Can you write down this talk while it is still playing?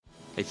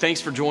Hey,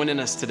 thanks for joining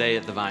us today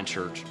at the Vine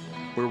Church.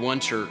 We're one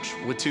church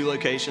with 2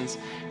 locations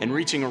and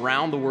reaching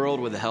around the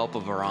world with the help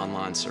of our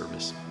online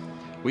service.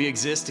 We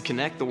exist to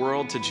connect the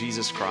world to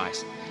Jesus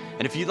Christ.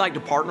 And if you'd like to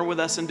partner with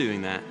us in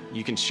doing that,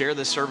 you can share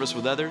this service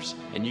with others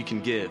and you can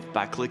give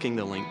by clicking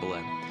the link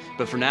below.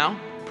 But for now,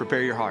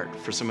 prepare your heart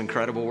for some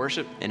incredible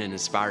worship and an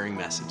inspiring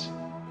message.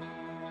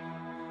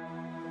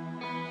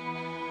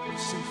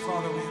 Sing,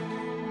 Father, we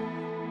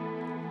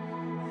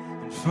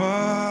and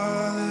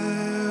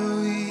Father,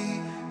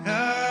 we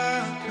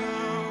have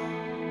come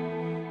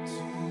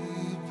to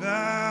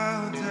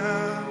bow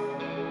down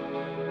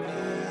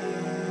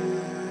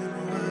and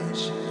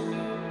worship,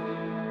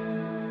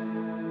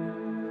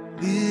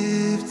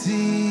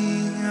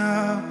 lifting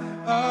up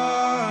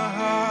our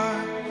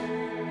hearts,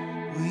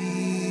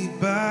 we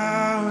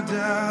bow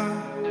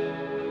down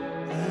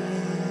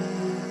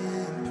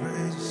and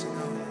praise you.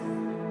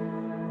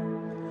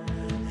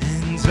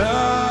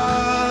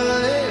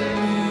 Hallelujah,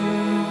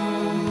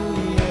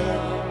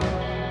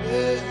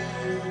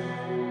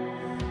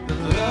 the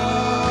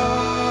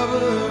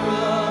lover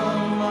of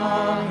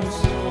my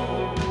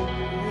soul,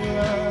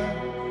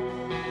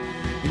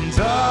 and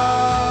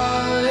hallelujah,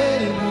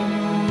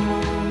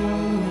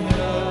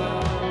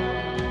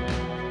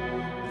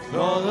 with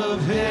all of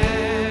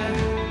heaven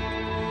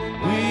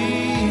we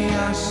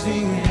are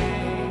singing.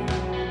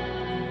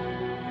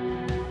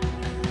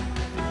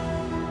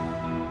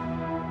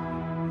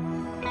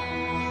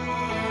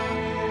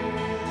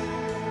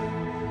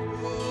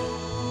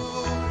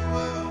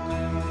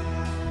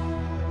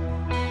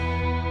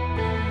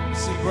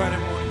 Bright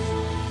and morning,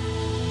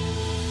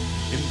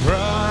 in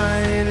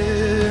bright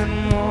and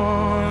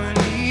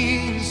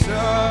morning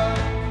star,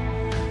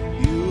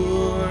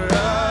 your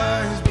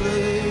eyes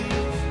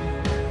blaze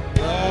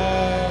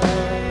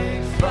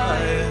like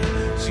fire,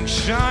 sing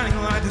shining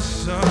like the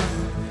sun,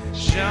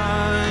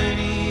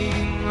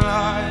 shining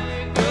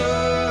like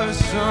the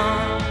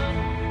sun.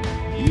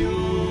 You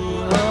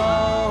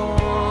are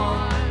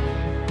one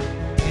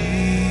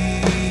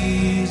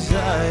desire,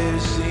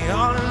 sing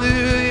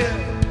hallelujah.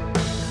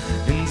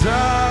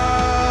 Hallelujah,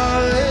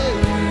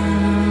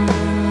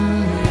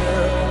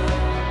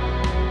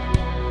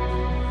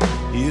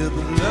 you're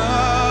the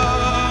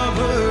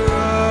lover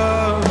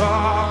of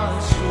our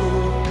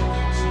soul.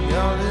 Sing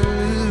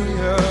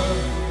hallelujah,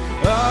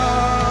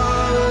 hallelujah.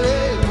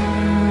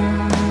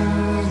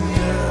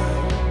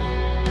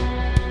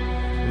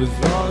 With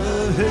all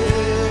of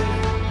it,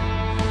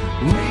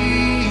 we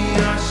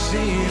are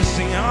singing.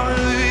 Sing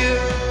hallelujah.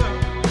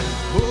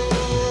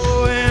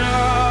 Oh, and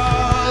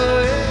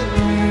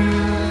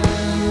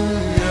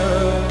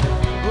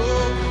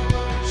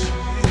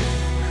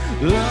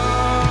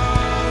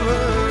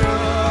lover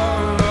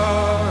of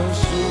our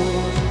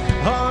souls,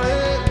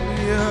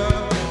 hallelujah,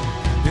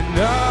 and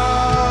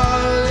hallelujah.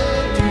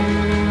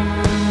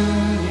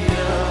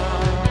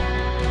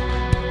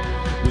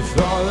 With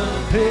all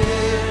of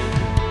it,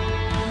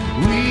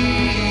 we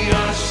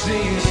are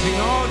singing, sing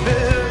all of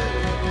it.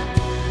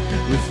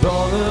 With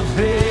all of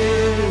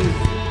it,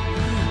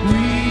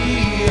 we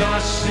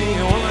are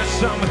singing. One last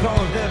time with all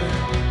of heaven.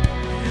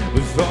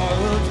 With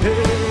all of it,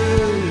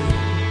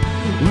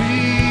 we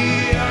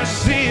are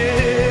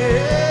seeing.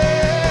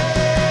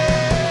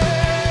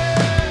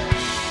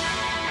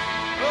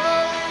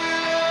 Oh, we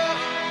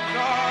love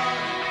God.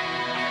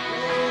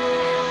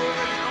 Oh,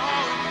 and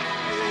all of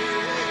it.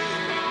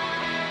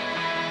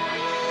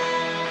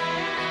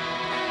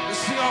 Let's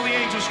sing all the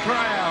angels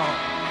cry out.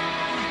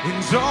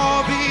 And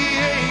all the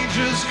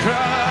angels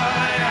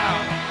cry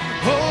out.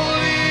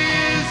 Holy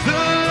is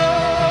the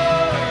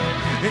Lord.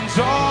 And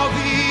all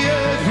the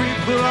earth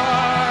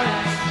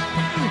replies.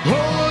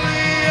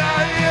 Holy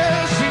are you.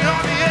 Sing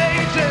all the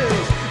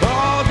angels.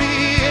 All the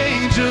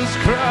angels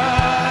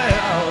cry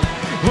out.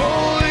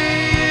 Holy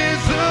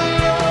is the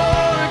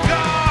Lord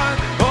God.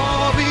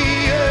 All the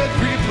earth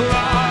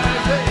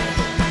replies.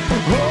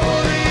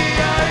 Holy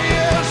are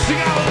you.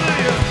 Sing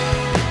hallelujah.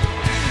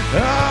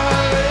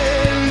 Hallelujah.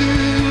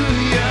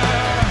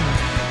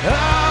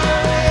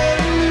 Hallelujah.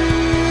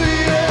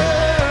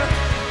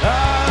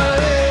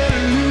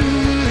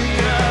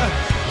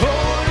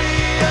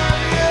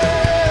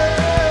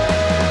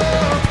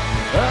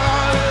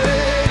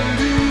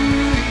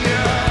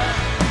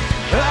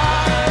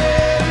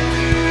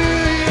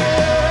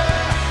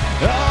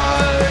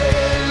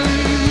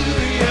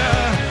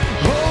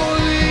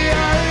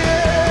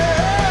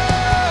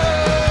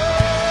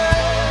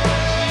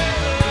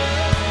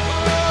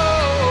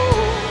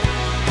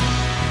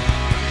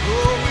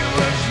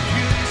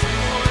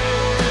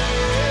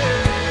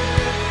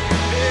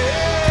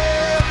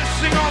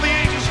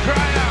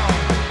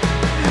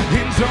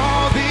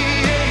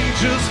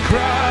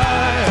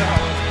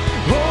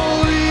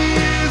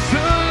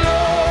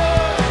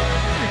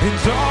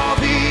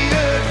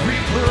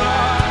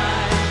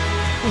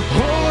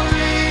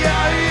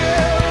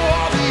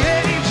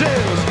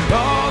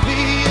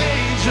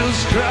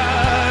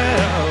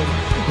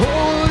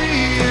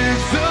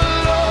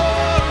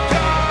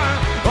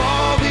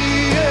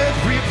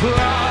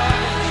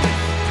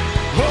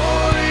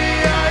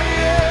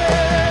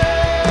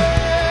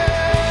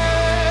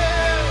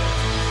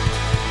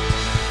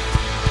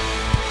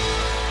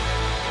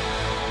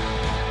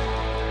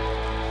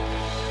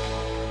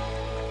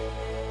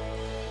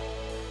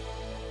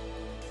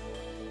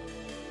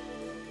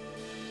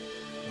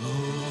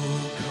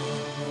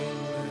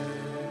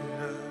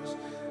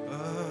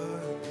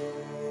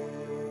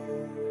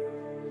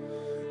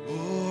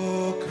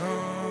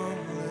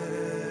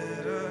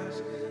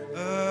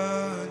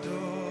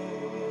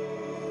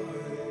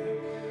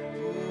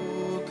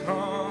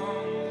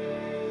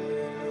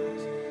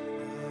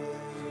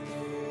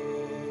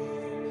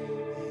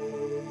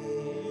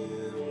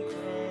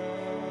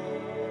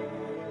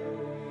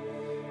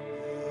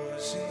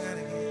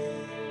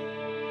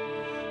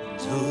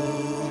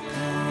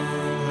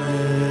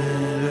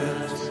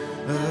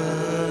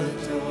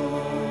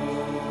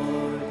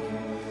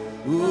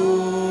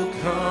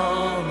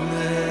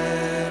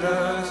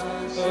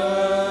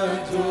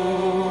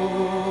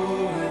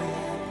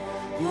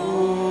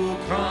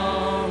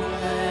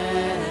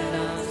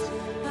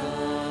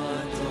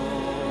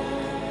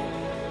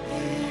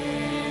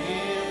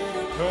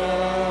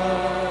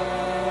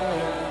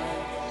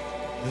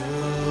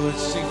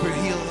 Let's sing for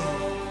healing.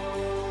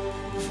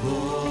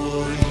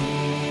 For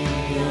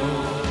He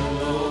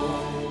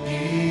alone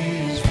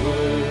is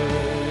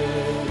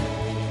worthy.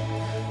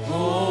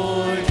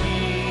 For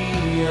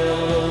He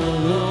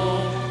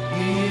alone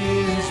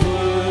is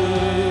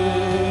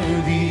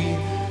worthy.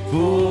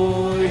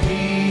 For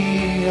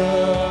He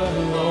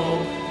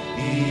alone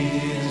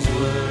is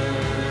worthy.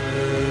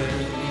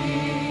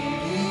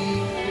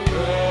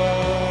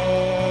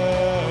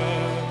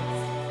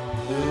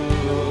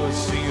 Lord,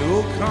 sing,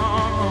 oh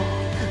come,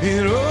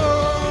 and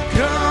oh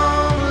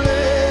come,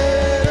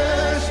 let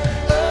us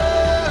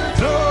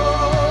adore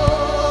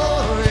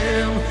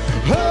Him.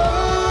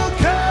 Oh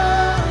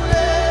come,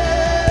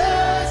 let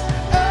us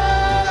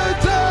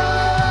adore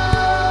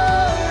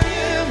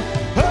Him.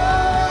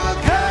 Oh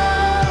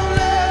come,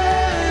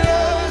 let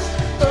us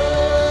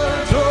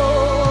adore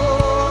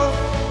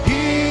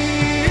Him.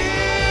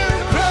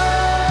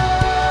 Christ,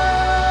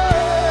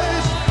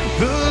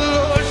 the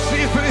Lord,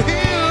 sing for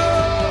He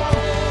alone,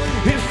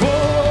 and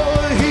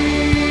for He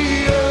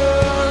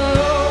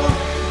alone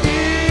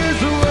is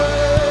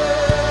worthy.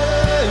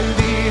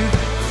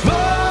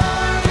 For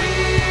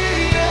He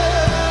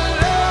alone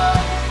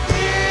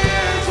is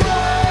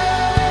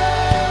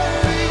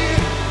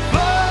worthy.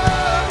 For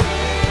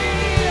He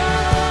alone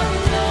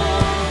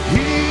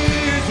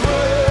is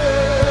worthy.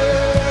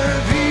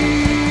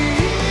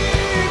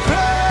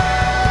 Christ,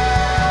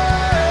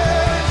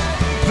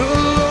 the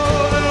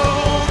Lord,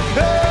 oh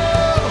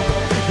come,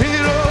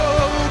 and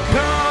oh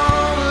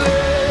come,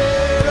 let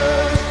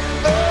us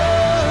adore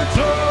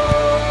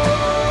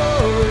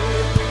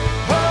Him. Oh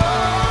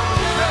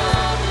come, let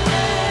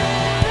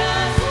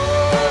us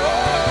adore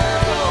Him.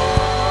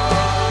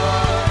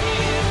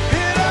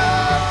 And oh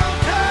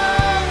come,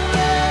 let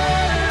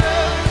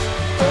us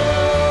adore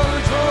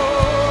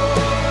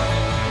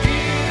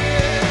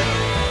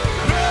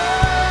Him. Christ,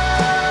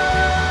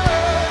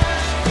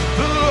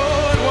 the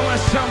Lord. One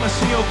last time, let's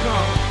sing, oh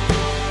come.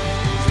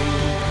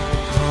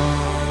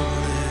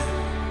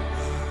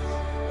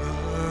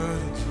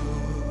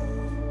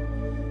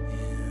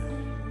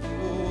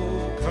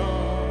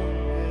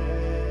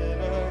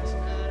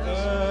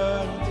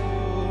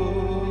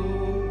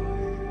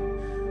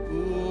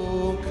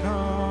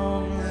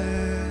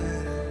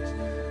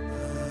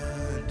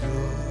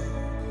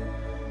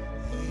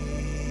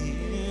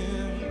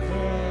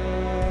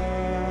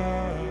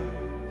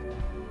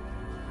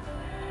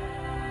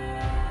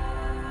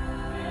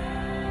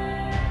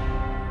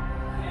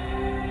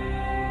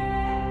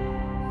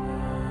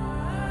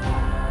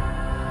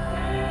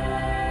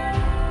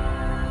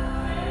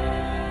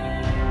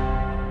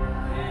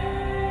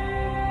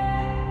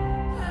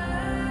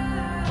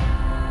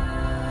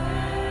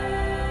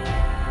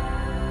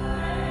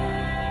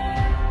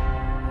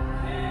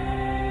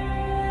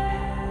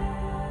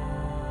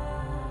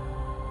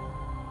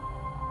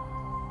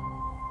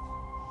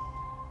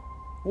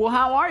 Well,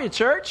 how are you,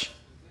 church?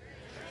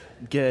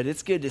 Good.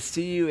 It's good to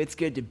see you. It's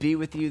good to be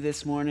with you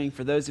this morning.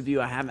 For those of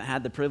you I haven't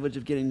had the privilege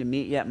of getting to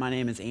meet yet, my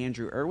name is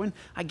Andrew Irwin.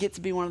 I get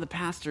to be one of the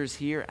pastors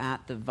here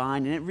at The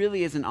Vine, and it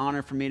really is an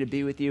honor for me to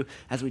be with you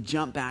as we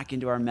jump back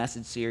into our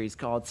message series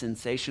called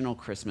Sensational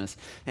Christmas,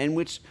 in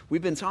which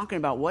we've been talking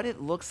about what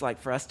it looks like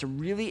for us to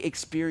really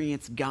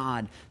experience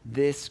God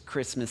this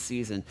Christmas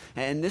season.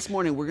 And this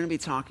morning, we're going to be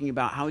talking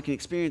about how we can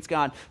experience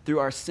God through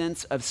our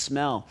sense of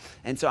smell.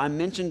 And so I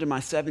mentioned to my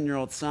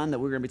 7-year-old son that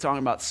we're going to be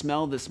talking about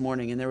smell this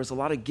morning, and there was a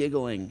lot of giggling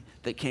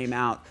that came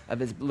out of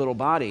his little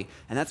body.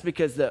 And that's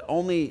because the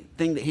only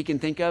thing that he can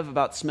think of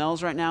about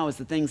smells right now is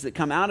the things that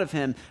come out of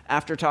him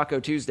after Taco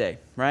Tuesday,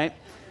 right?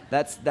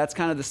 That's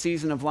kind of the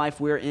season of life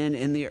we're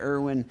in the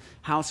Irwin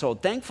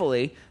household.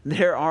 Thankfully,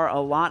 there are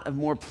a lot of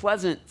more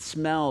pleasant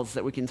smells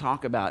that we can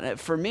talk about.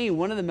 For me,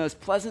 one of the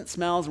most pleasant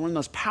smells, one of the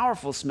most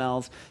powerful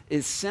smells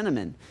is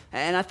cinnamon.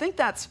 And I think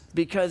that's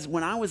because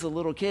when I was a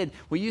little kid,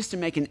 we used to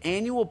make an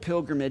annual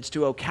pilgrimage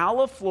to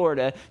Ocala,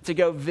 Florida to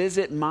go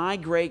visit my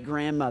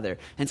great-grandmother.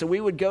 And so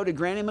we would go to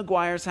Granny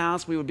McGuire's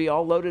house. We would be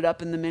all loaded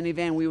up in the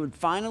minivan. We would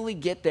finally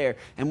get there,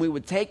 and we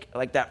would take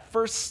like that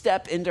first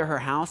step into her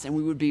house, and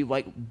we would be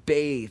like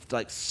bathed,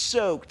 like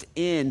soaked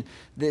in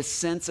this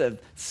sense of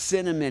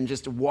cinnamon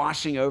just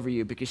washing over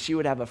you, because she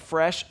would have a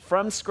fresh,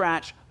 from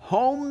scratch,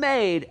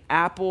 homemade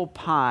apple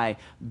pie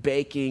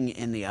baking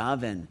in the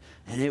oven.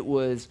 And it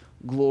was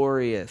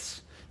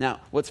glorious. Now,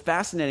 what's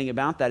fascinating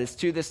about that is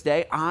to this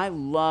day, I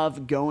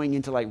love going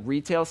into like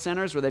retail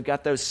centers where they've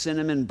got those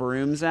cinnamon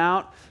brooms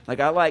out. Like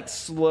I like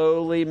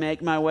slowly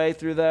make my way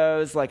through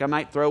those. Like I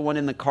might throw one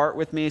in the cart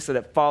with me so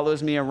that it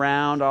follows me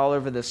around all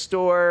over the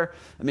store.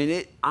 I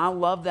mean, I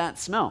love that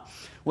smell.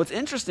 What's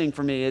interesting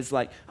for me is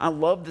like I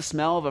love the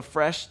smell of a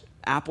fresh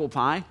apple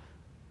pie.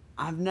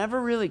 I've never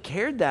really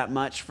cared that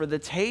much for the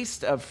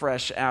taste of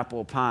fresh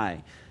apple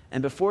pie.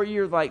 And before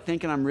you're like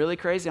thinking I'm really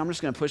crazy, I'm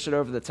just going to push it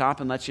over the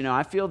top and let you know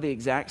I feel the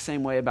exact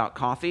same way about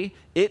coffee.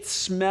 It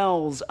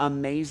smells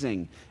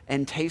amazing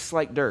and tastes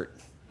like dirt.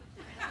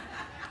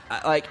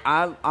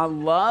 I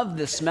love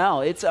the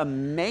smell. It's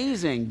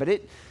amazing, but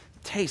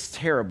tastes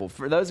terrible.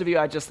 For those of you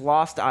I just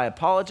lost, I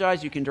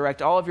apologize. You can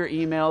direct all of your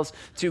emails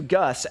to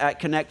Gus at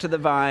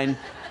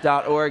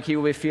connecttothevine.org. He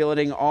will be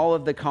fielding all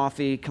of the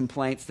coffee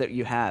complaints that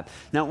you have.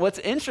 Now, what's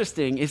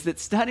interesting is that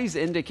studies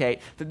indicate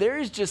that there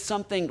is just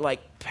something like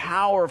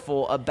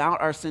powerful about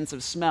our sense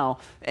of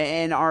smell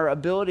and our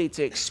ability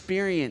to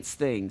experience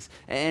things.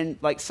 And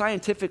like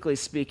scientifically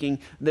speaking,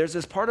 there's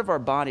this part of our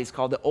bodies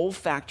called the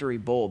olfactory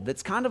bulb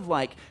that's kind of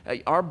like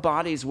our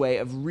body's way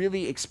of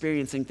really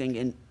experiencing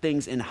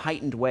things in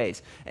heightened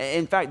ways.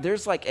 In fact,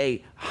 there's like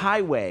a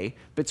highway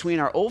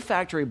between our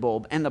olfactory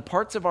bulb and the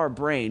parts of our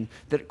brain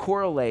that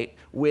correlate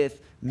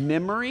with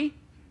memory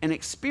and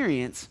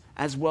experience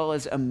as well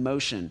as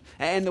emotion.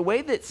 And the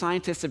way that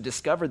scientists have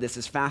discovered this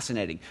is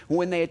fascinating.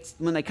 When they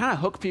kind of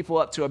hook people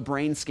up to a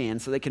brain scan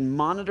so they can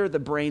monitor the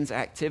brain's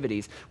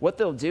activities, what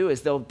they'll do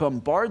is they'll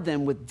bombard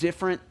them with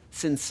different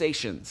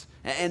sensations.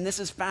 And this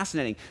is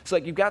fascinating. So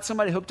like you've got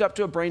somebody hooked up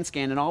to a brain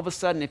scan, and all of a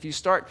sudden if you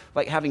start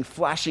like having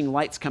flashing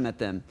lights come at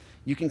them,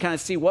 you can kind of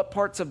see what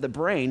parts of the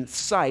brain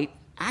sight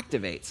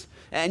activates.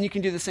 And you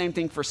can do the same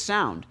thing for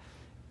sound.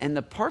 And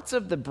the parts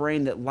of the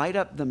brain that light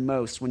up the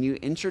most when you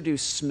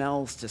introduce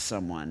smells to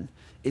someone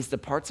is the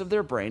parts of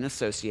their brain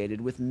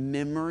associated with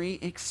memory,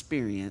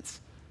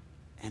 experience,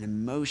 and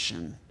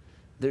emotion.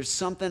 There's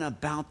something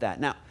about that.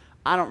 Now,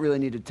 I don't really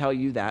need to tell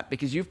you that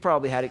because you've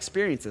probably had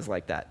experiences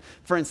like that.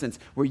 For instance,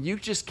 where you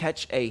just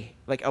catch a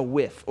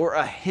whiff or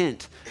a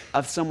hint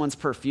of someone's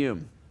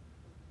perfume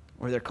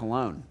or their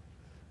cologne,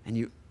 and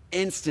you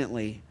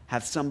instantly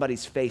have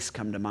somebody's face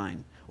come to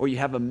mind. Or you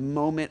have a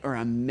moment or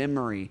a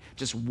memory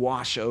just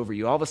wash over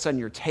you. All of a sudden,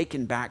 you're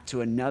taken back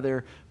to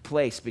another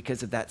place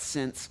because of that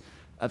sense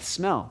of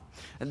smell.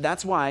 And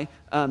that's why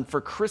for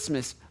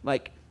Christmas,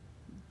 like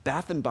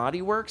Bath and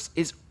Body Works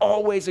is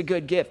always a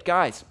good gift.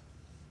 Guys,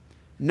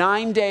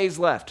 9 days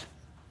left.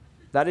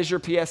 That is your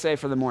PSA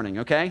for the morning,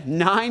 okay?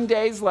 9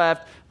 days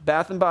left.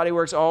 Bath and Body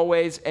Works,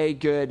 always a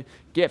good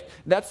gift.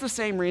 That's the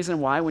same reason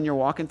why when you're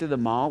walking through the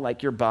mall,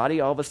 like your body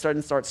all of a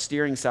sudden starts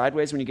steering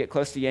sideways when you get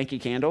close to Yankee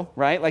Candle,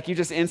 right? Like you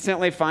just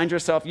instantly find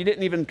yourself, you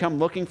didn't even come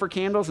looking for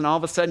candles, and all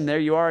of a sudden there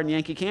you are in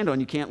Yankee Candle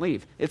and you can't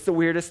leave. It's the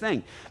weirdest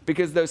thing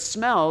because those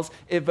smells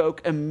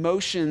evoke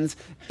emotions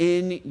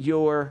in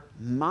your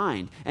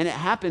mind. And it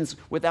happens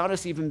without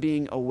us even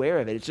being aware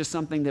of it. It's just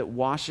something that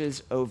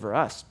washes over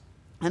us.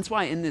 That's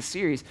why in this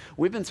series,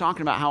 we've been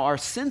talking about how our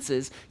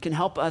senses can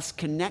help us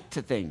connect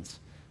to things,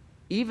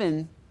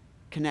 even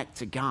connect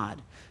to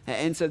God.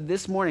 And so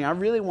this morning, I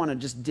really want to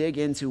just dig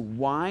into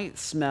why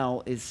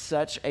smell is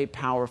such a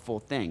powerful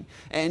thing.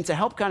 And to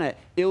help kind of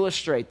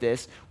illustrate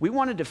this, we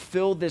wanted to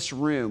fill this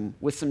room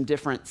with some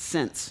different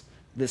scents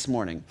this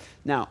morning.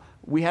 Now,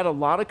 we had a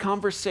lot of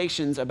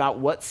conversations about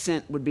what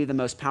scent would be the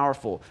most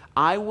powerful.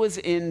 I was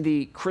in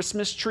the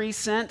Christmas tree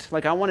scent.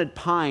 Like I wanted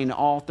pine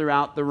all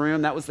throughout the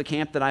room. That was the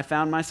camp that I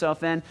found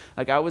myself in.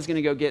 Like I was going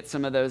to go get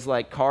some of those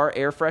like car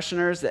air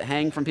fresheners that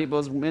hang from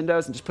people's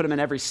windows and just put them in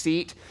every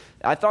seat.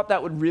 I thought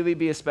that would really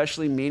be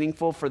especially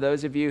meaningful for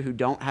those of you who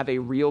don't have a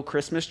real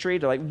Christmas tree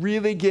to like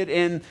really get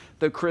in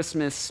the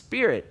Christmas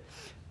spirit.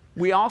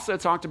 We also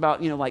talked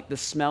about, like the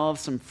smell of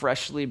some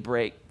freshly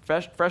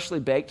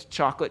baked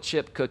chocolate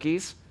chip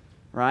cookies.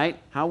 Right?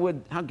 How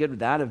good would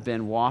that have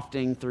been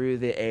wafting through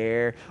the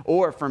air?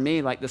 Or for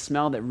me, like the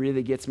smell that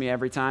really gets me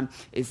every time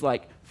is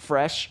like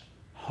fresh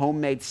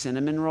homemade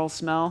cinnamon roll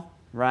smell,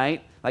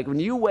 right? Like when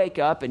you wake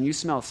up and you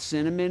smell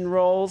cinnamon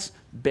rolls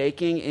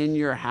baking in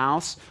your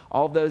house,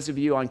 all those of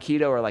you on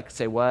keto are like,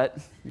 say what?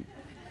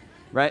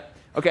 Right?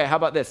 Okay, how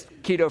about this?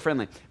 Keto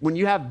friendly. When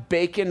you have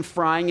bacon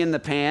frying in the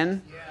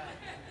pan,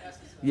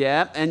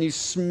 yeah, and you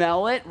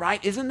smell it,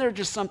 right? Isn't there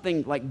just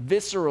something like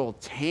visceral,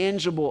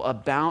 tangible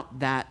about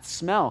that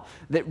smell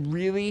that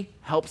really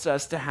helps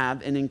us to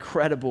have an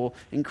incredible,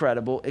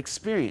 incredible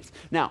experience?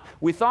 Now,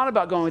 we thought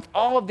about going with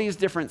all of these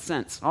different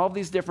scents, all of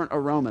these different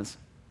aromas,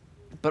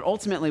 but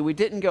ultimately we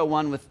didn't go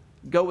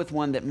with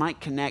one that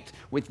might connect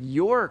with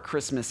your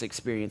Christmas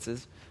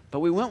experiences, but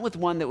we went with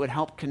one that would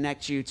help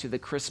connect you to the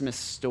Christmas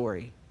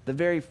story. The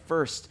very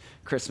first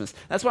Christmas.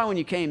 That's why when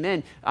you came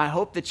in, I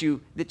hope that you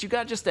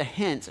got just a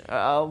hint,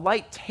 a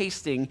light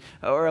tasting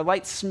or a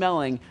light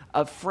smelling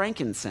of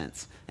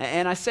frankincense.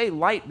 And I say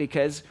light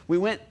because we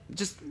went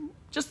just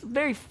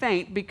very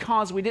faint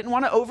because we didn't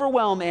want to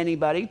overwhelm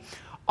anybody.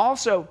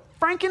 Also,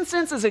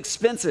 frankincense is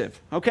expensive,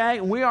 okay?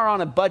 And we are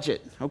on a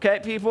budget, okay,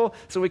 people?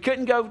 So we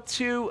couldn't go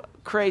too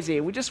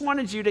crazy. We just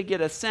wanted you to get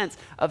a sense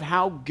of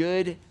how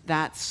good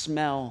that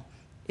smell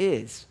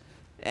is.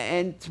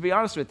 And to be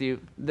honest with you,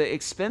 the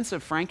expense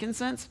of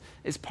frankincense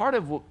is part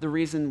of the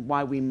reason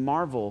why we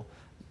marvel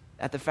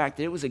at the fact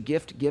that it was a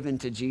gift given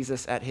to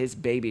Jesus at his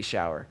baby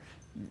shower.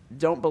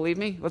 Don't believe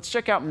me? Let's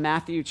check out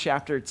Matthew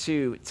chapter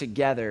 2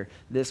 together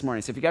this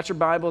morning. So if you got your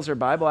Bibles or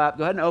Bible app,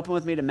 go ahead and open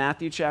with me to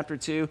Matthew chapter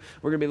 2.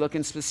 We're going to be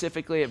looking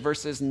specifically at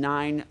verses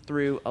 9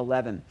 through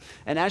 11.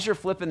 And as you're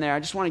flipping there, I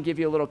just want to give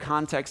you a little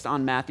context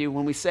on Matthew.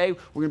 When we say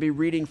we're going to be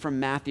reading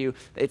from Matthew,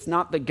 it's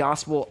not the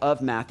gospel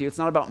of Matthew. It's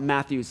not about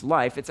Matthew's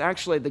life. It's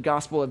actually the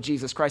gospel of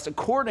Jesus Christ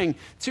according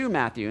to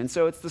Matthew. And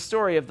so it's the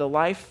story of the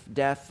life,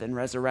 death, and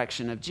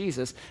resurrection of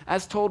Jesus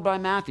as told by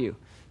Matthew.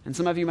 And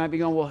some of you might be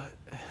going, well,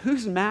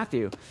 who's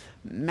Matthew?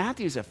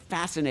 Matthew's a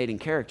fascinating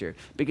character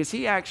because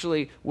he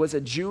actually was a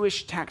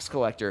Jewish tax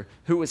collector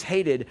who was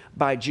hated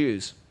by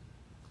Jews.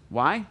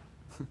 Why?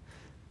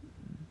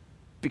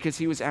 Because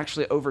he was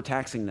actually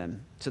overtaxing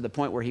them to the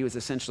point where he was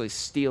essentially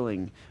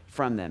stealing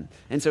from them.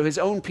 And so his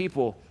own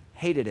people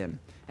hated him.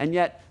 And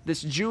yet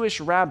this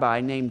Jewish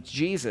rabbi named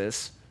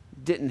Jesus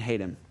didn't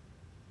hate him,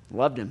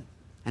 loved him,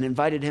 and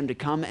invited him to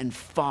come and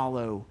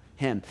follow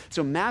him.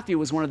 So Matthew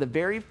was one of the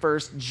very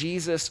first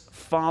Jesus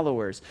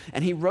followers,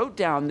 and he wrote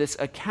down this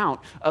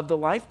account of the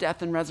life,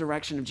 death, and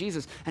resurrection of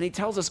Jesus, and he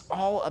tells us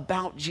all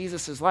about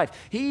Jesus' life.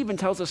 He even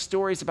tells us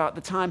stories about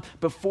the time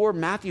before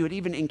Matthew had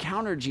even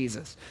encountered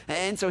Jesus.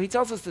 And so he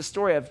tells us the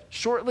story of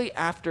shortly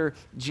after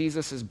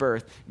Jesus'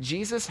 birth,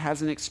 Jesus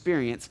has an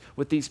experience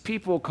with these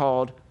people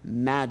called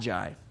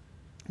Magi.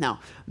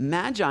 Now,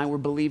 Magi were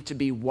believed to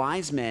be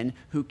wise men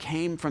who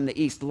came from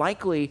the east,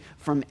 likely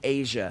from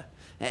Asia.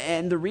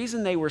 And the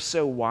reason they were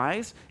so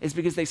wise is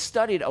because they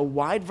studied a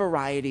wide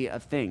variety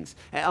of things.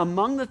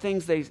 Among the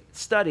things they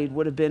studied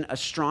would have been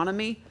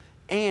astronomy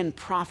and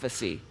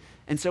prophecy.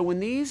 And so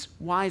when these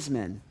wise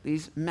men,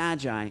 these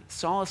magi,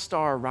 saw a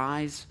star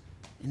rise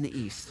in the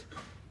east,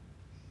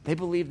 they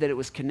believed that it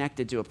was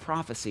connected to a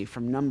prophecy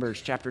from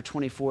Numbers chapter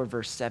 24,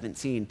 verse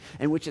 17,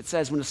 in which it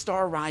says, when a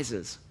star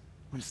rises,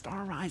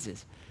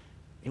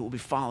 it will be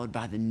followed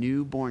by the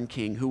newborn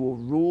king who will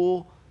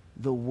rule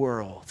the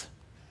world.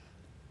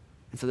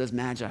 And so those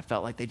magi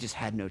felt like they just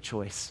had no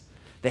choice.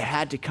 They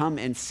had to come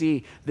and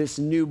see this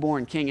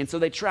newborn king. And so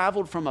they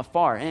traveled from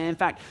afar. And in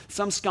fact,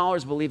 some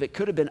scholars believe it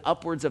could have been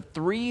upwards of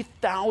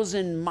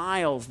 3,000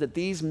 miles that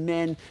these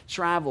men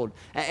traveled.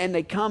 And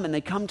they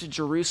come to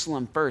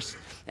Jerusalem first.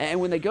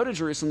 And when they go to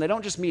Jerusalem, they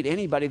don't just meet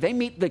anybody. They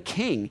meet the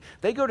king.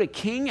 They go to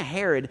King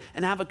Herod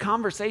and have a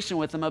conversation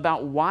with him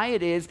about why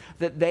it is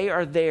that they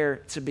are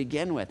there to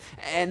begin with.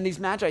 And these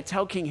magi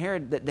tell King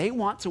Herod that they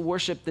want to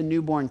worship the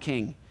newborn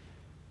king.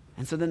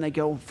 And so then they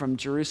go from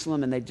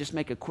Jerusalem and they just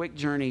make a quick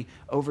journey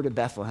over to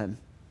Bethlehem.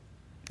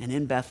 And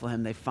in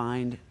Bethlehem, they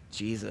find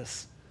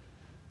Jesus.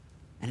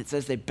 And it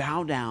says they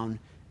bow down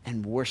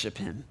and worship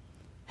him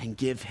and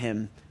give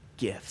him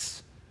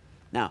gifts.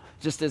 Now,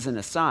 just as an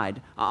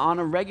aside, on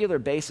a regular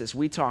basis,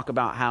 we talk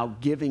about how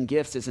giving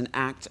gifts is an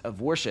act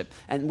of worship.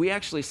 And we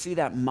actually see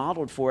that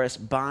modeled for us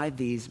by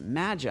these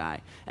magi.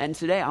 And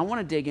today, I want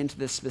to dig into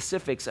the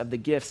specifics of the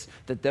gifts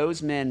that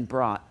those men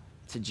brought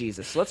to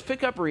Jesus. So let's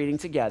pick up reading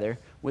together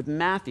with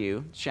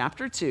Matthew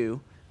chapter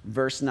 2,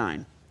 verse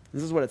 9.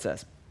 This is what it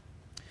says.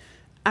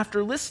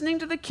 After listening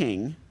to the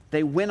king,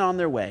 they went on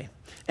their way.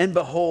 And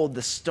behold,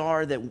 the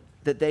star that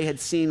they had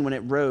seen when it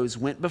rose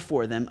went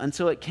before them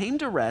until it came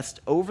to rest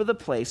over the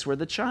place where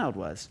the child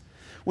was.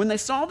 When they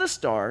saw the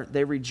star,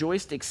 they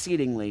rejoiced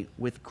exceedingly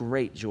with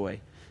great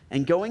joy.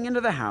 And going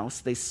into the house,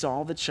 they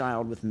saw the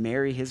child with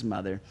Mary his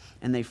mother,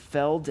 and they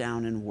fell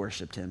down and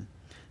worshipped him.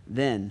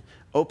 Then,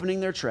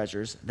 opening their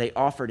treasures, they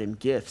offered him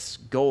gifts,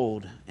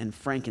 gold and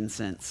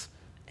frankincense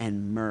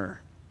and myrrh.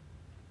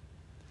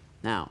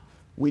 Now,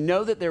 we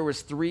know that there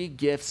was 3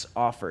 gifts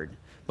offered,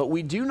 but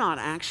we do not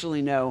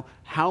actually know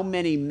how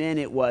many men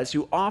it was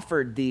who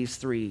offered these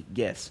 3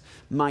 gifts.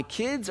 My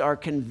kids are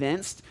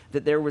convinced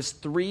that there was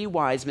 3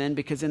 wise men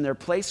because in their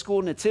play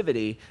school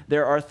nativity,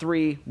 there were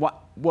 3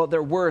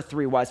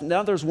 wise men.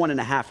 Now there's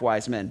 1.5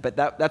 wise men, but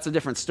that's a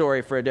different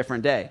story for a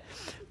different day.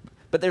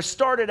 But there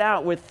started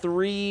out with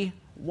 3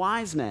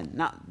 wise men.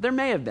 Now, there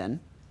may have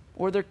been,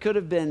 or there could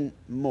have been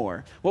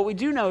more. What we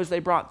do know is they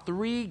brought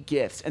 3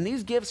 gifts, and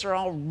these gifts are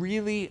all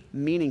really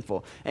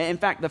meaningful. In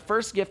fact, the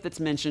first gift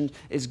that's mentioned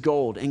is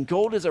gold, and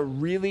gold is a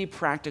really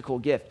practical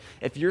gift.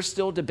 If you're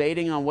still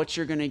debating on what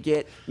you're going to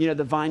get,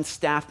 the Vine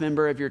staff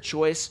member of your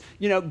choice,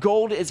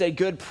 gold is a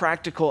good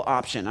practical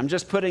option. I'm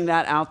just putting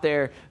that out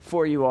there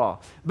for you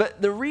all.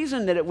 But the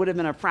reason that it would have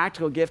been a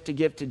practical gift to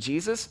give to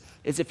Jesus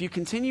is if you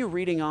continue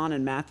reading on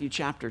in Matthew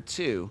chapter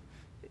 2,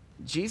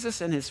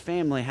 Jesus and his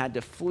family had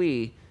to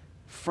flee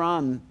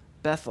from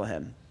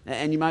Bethlehem.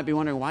 And you might be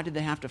wondering, why did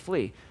they have to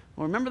flee?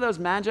 Well, remember those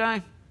magi?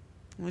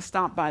 We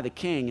stopped by the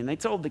king, and they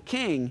told the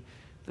king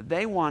that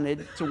they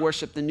wanted to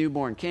worship the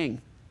newborn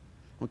king.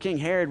 Well, King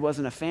Herod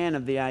wasn't a fan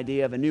of the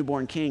idea of a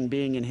newborn king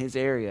being in his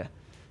area.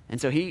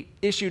 And so he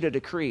issued a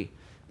decree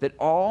that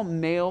all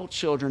male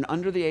children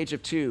under the age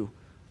of 2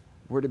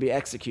 were to be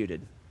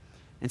executed.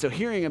 And so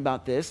hearing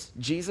about this,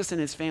 Jesus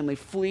and his family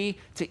flee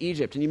to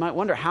Egypt. And you might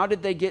wonder, how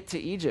did they get to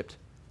Egypt?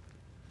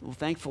 Well,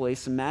 thankfully,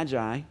 some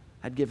magi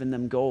had given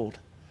them gold.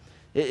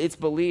 It's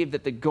believed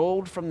that the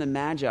gold from the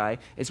magi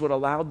is what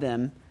allowed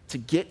them to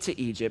get to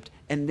Egypt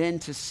and then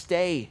to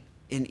stay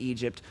in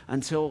Egypt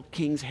until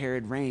King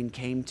Herod's reign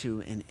came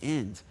to an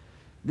end.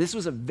 This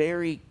was a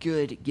very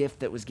good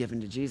gift that was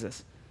given to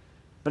Jesus.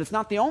 But it's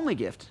not the only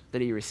gift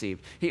that he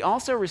received. He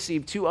also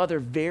received two other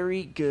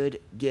very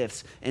good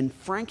gifts, in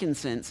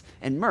frankincense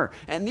and myrrh.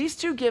 And these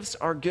two gifts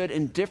are good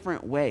in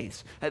different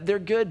ways. They're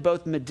good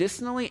both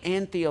medicinally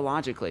and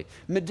theologically.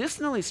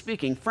 Medicinally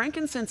speaking,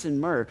 frankincense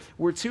and myrrh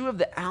were two of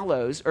the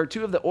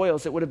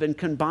oils that would have been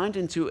combined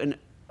into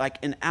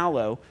an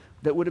aloe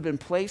that would have been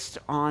placed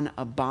on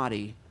a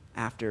body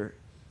after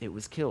it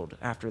was killed,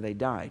 after they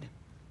died.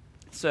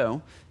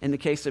 So, in the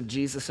case of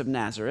Jesus of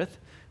Nazareth,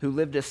 who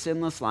lived a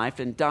sinless life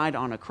and died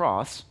on a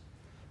cross,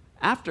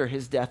 after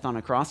his death on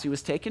a cross, he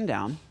was taken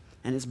down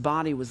and his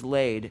body was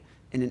laid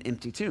in an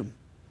empty tomb.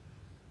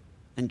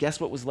 And guess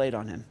what was laid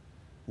on him?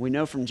 We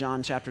know from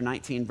John chapter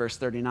 19, verse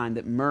 39,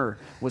 that myrrh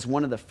was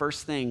one of the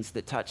first things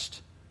that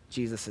touched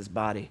Jesus'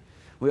 body.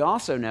 We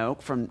also know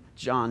from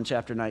John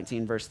chapter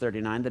 19, verse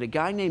 39, that a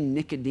guy named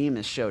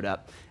Nicodemus showed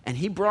up, and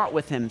he brought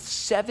with him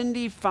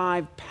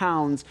 75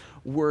 pounds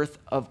worth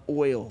of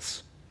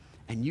oils.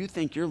 And you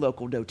think your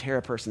local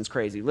doTERRA person's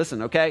crazy.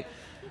 Listen, okay?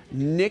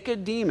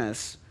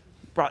 Nicodemus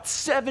brought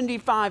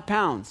 75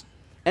 pounds.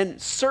 And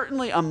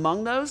certainly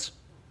among those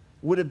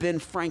would have been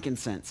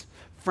frankincense.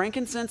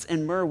 Frankincense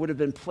and myrrh would have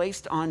been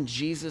placed on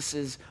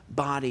Jesus'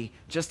 body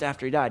just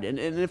after he died. And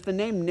if the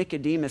name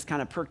Nicodemus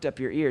kind of perked up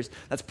your ears,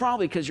 that's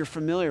probably because you're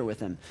familiar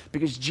with him.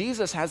 Because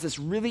Jesus has this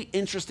really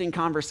interesting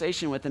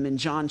conversation with him in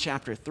John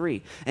chapter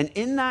 3. And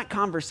in that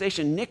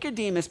conversation,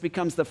 Nicodemus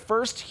becomes the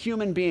first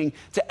human being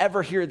to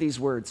ever hear these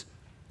words.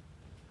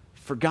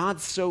 For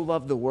God so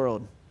loved the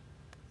world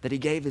that he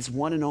gave his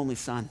one and only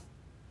Son,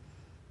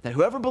 that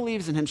whoever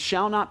believes in him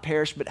shall not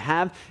perish but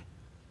have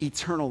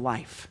eternal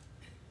life.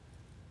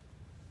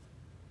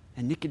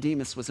 And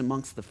Nicodemus was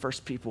amongst the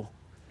first people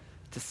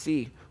to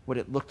see what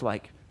it looked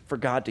like for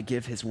God to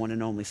give his one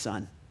and only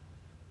Son.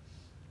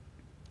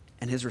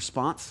 And his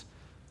response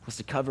was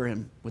to cover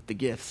him with the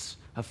gifts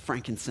of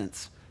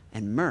frankincense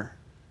and myrrh.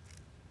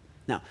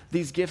 Now,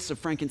 these gifts of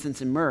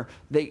frankincense and myrrh,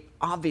 they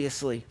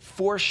obviously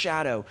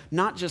foreshadow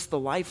not just the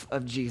life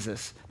of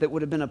Jesus that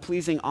would have been a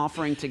pleasing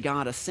offering to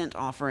God, a scent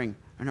offering,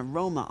 an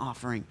aroma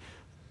offering,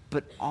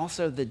 but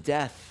also the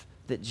death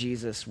that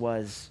Jesus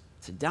was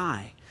to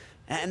die.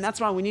 And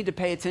that's why we need to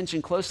pay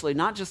attention closely,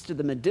 not just to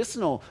the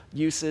medicinal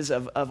uses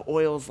of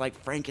oils like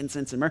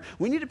frankincense and myrrh.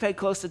 We need to pay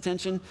close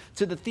attention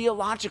to the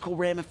theological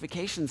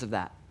ramifications of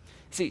that.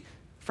 See,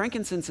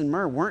 frankincense and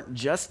myrrh weren't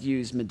just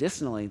used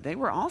medicinally. They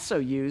were also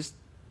used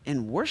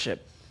in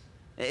worship.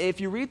 If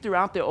you read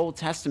throughout the Old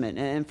Testament,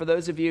 and for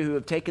those of you who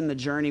have taken the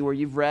journey where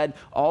you've read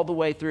all the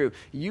way through,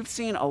 you've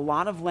seen a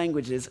lot of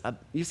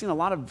you've seen a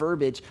lot of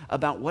verbiage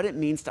about what it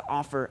means to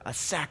offer a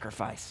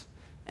sacrifice.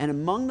 And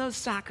among those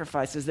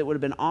sacrifices that would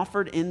have been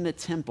offered in the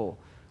temple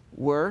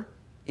were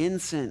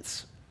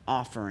incense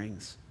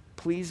offerings,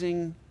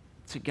 pleasing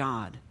to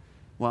God.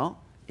 Well,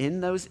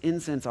 in those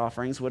incense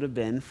offerings would have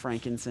been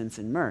frankincense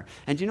and myrrh.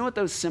 And do you know what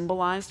those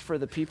symbolized for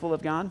the people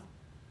of God?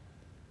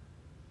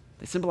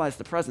 They symbolized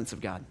the presence of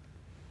God.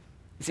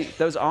 You see,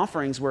 those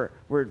offerings were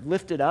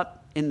lifted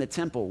up in the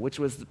temple, which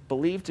was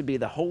believed to be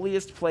the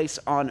holiest place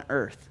on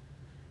earth.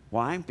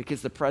 Why?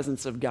 Because the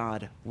presence of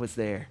God was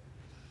there.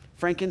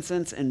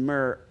 Frankincense and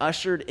myrrh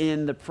ushered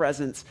in the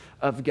presence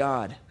of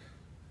God.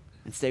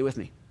 And stay with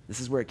me.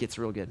 This is where it gets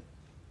real good.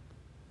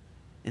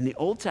 In the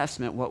Old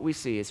Testament, what we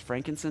see is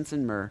frankincense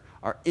and myrrh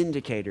are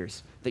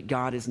indicators that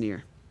God is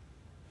near.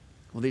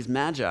 Well, these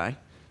magi,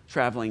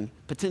 traveling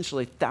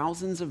potentially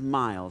thousands of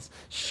miles,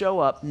 show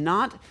up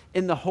not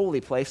in the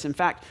holy place. In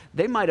fact,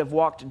 they might have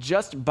walked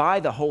just by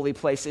the holy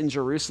place in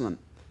Jerusalem.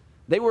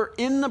 They were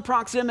in the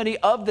proximity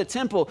of the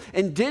temple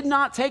and did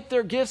not take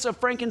their gifts of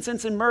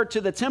frankincense and myrrh to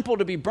the temple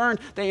to be burned.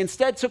 They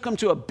instead took them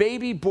to a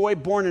baby boy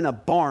born in a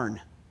barn.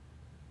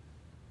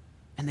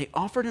 And they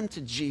offered him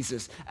to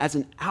Jesus as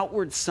an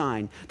outward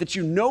sign that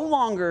you no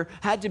longer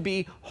had to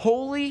be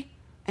holy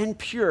and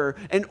pure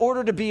in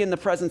order to be in the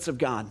presence of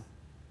God.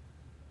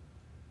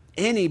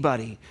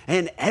 Anybody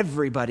and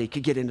everybody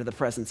could get into the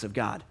presence of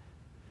God.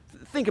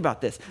 Think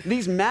about this.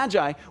 These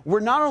magi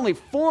were not only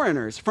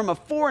foreigners from a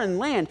foreign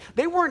land,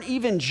 they weren't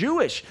even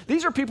Jewish.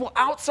 These are people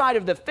outside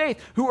of the faith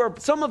who are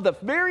some of the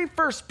very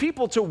first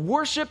people to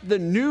worship the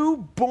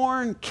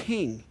newborn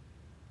king.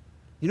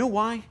 You know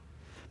why?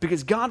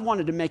 Because God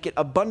wanted to make it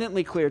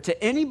abundantly clear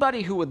to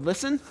anybody who would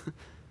listen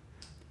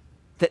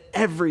that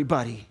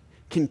everybody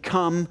can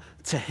come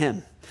to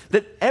him.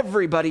 That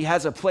everybody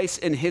has a place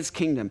in his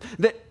kingdom.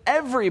 That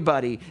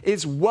everybody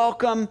is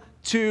welcome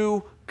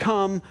to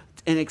come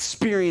and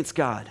experience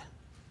God.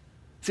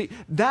 See,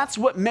 that's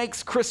what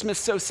makes Christmas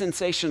so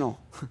sensational.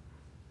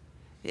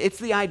 It's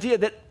the idea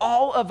that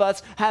all of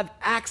us have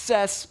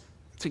access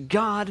to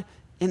God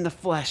in the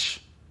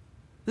flesh.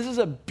 This is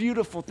a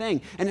beautiful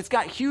thing, and it's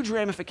got huge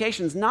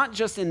ramifications, not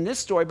just in this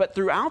story, but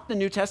throughout the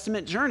New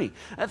Testament journey.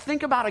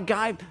 Think about a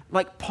guy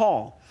like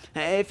Paul.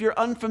 If you're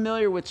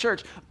unfamiliar with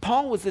church,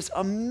 Paul was this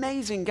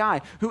amazing guy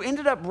who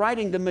ended up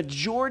writing the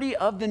majority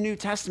of the New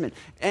Testament.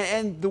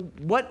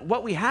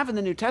 What we have in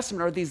the New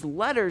Testament are these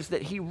letters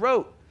that he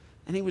wrote,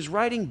 and he was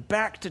writing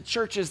back to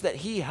churches that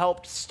he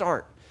helped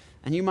start.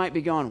 And you might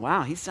be going,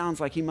 wow, he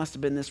sounds like he must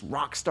have been this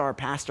rock star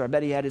pastor. I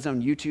bet he had his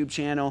own YouTube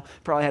channel,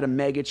 probably had a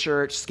mega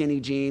church, skinny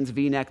jeans,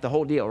 V-neck, the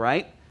whole deal,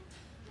 right?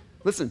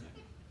 Listen.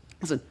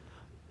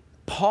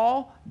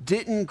 Paul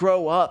didn't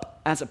grow up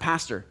as a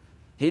pastor.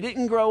 He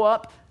didn't grow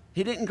up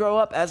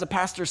as a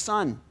pastor's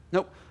son.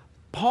 Nope.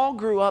 Paul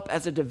grew up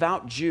as a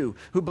devout Jew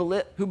who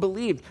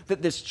believed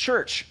that this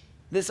church,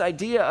 this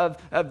idea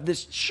of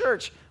this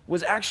church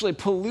was actually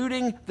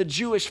polluting the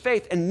Jewish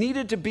faith and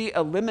needed to be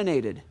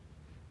eliminated.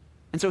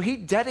 And so he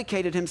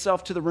dedicated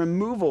himself to the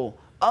removal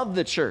of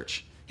the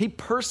church. He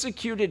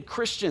persecuted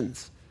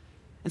Christians.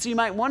 And so you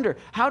might wonder,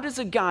 how does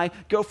a guy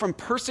go from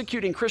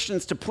persecuting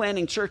Christians to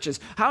planting churches?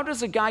 How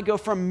does a guy go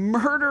from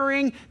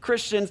murdering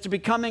Christians to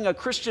becoming a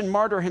Christian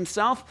martyr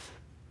himself?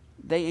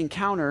 They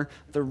encounter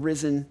the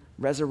risen,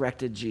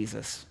 resurrected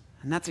Jesus.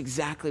 And that's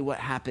exactly what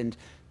happened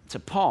to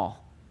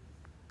Paul.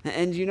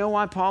 And you know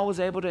why Paul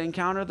was able to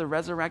encounter the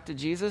resurrected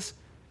Jesus?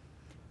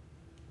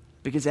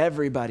 Because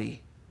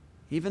everybody,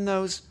 even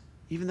those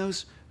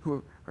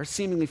who are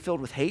seemingly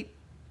filled with hate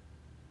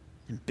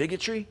and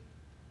bigotry,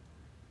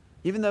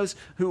 even those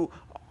who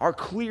are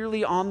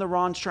clearly on the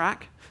wrong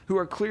track, who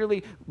are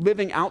clearly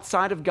living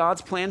outside of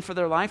God's plan for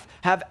their life,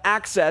 have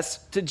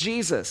access to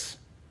Jesus.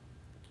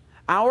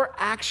 Our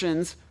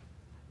actions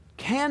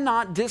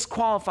cannot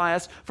disqualify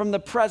us from the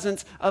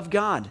presence of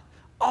God.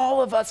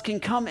 All of us can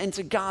come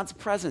into God's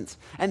presence.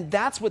 And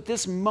that's what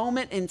this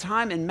moment in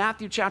time in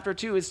Matthew chapter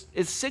 2 is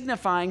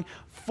signifying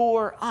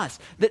for us.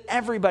 That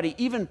everybody,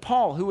 even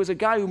Paul, who was a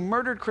guy who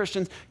murdered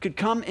Christians, could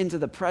come into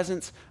the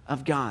presence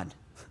of God.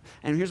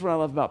 And here's what I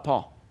love about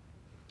Paul.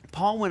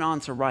 Paul went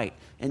on to write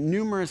in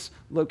numerous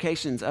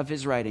locations of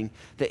his writing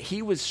that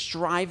he was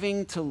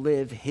striving to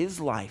live his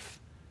life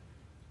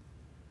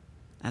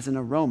as an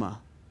aroma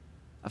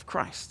of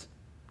Christ.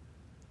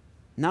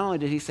 Not only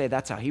did he say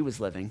that's how he was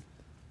living,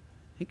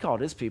 he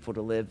called his people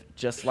to live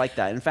just like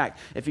that. In fact,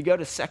 if you go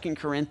to 2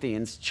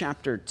 Corinthians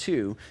chapter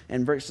 2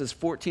 and verses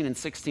 14 and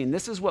 16,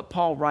 this is what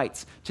Paul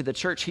writes to the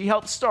church he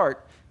helped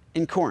start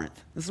in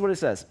Corinth. This is what it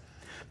says.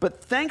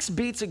 But thanks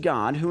be to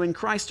God, who in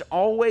Christ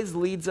always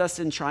leads us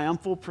in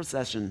triumphal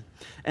procession,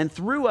 and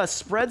through us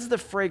spreads the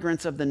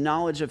fragrance of the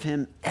knowledge of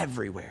him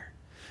everywhere.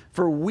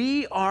 For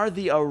we are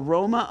the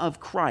aroma of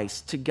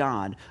Christ to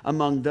God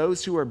among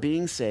those who are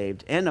being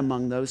saved and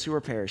among those who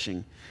are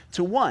perishing.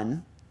 To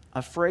one,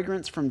 a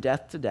fragrance from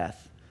death to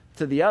death,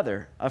 to the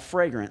other, a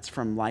fragrance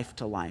from life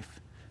to life,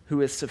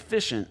 who is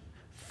sufficient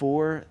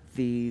for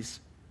these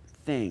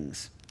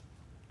things.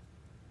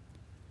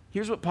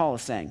 Here's what Paul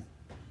is saying.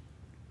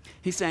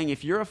 He's saying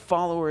if you're a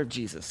follower of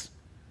Jesus,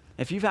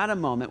 if you've had a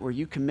moment where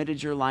you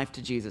committed your life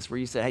to Jesus, where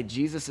you said, hey,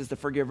 Jesus is the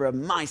forgiver of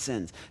my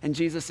sins, and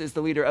Jesus is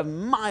the leader of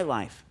my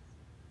life,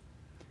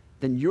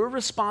 then your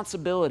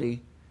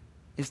responsibility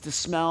is to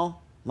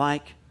smell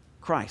like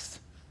Christ.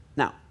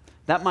 Now,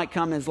 that might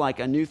come as like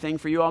a new thing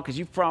for you all, because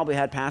you've probably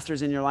had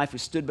pastors in your life who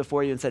stood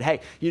before you and said, hey,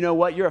 you know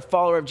what? You're a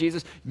follower of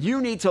Jesus.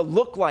 You need to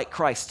look like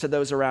Christ to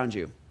those around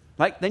you.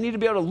 Like, they need to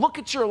be able to look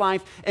at your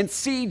life and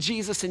see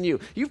Jesus in you.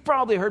 You've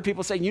probably heard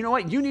people say, you know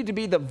what? You need to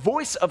be the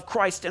voice of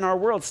Christ in our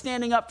world,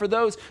 standing up for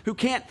those who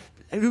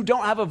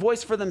don't have a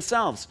voice for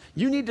themselves.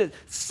 You need to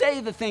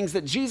say the things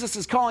that Jesus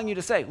is calling you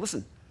to say.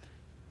 Listen,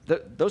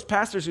 those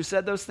pastors who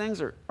said those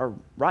things are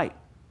right.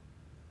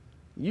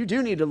 You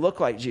do need to look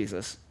like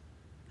Jesus.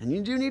 And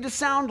you do need to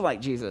sound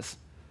like Jesus.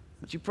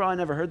 But you probably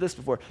never heard this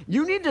before.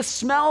 You need to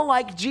smell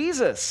like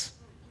Jesus.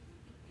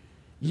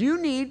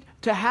 You need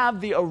to have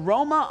the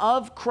aroma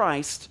of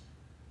Christ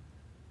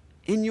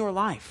in your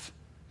life.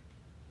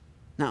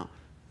 Now,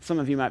 some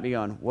of you might be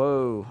going,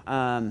 whoa,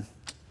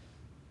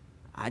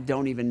 I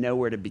don't even know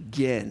where to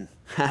begin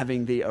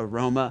having the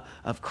aroma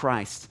of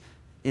Christ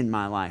in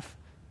my life.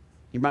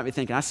 You might be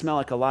thinking, I smell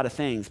like a lot of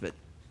things,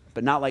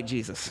 but not like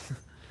Jesus.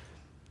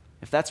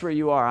 If that's where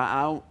you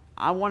are,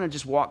 I want to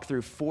just walk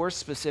through 4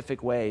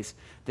 specific ways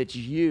that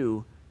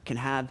you can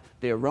have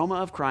the aroma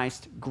of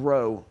Christ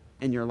grow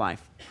in your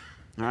life.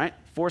 All right?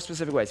 4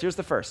 specific ways. Here's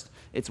the first.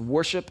 It's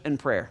worship and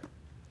prayer.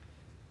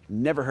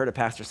 Never heard a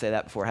pastor say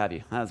that before, have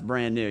you? That's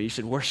brand new. You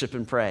should worship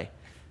and pray.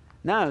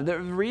 No, the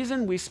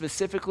reason we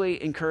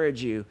specifically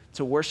encourage you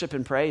to worship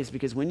and pray is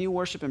because when you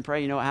worship and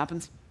pray, you know what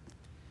happens?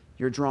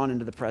 You're drawn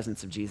into the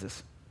presence of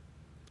Jesus.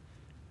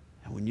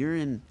 And when you're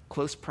in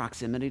close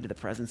proximity to the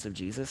presence of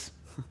Jesus,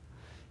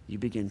 you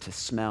begin to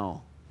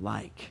smell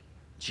like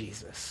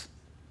Jesus.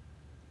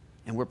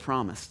 And we're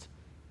promised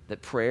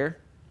that prayer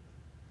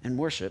and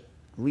worship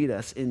lead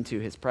us into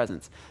his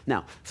presence.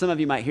 Now, some of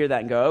you might hear that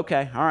and go,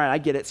 okay, all right, I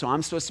get it. So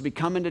I'm supposed to be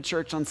coming to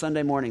church on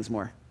Sunday mornings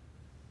more.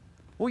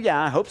 Well,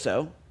 yeah, I hope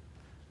so.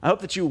 I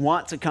hope that you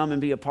want to come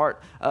and be a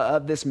part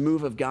of this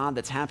move of God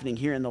that's happening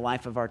here in the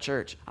life of our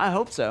church. I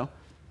hope so.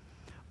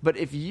 But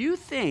if you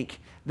think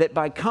that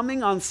by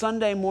coming on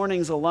Sunday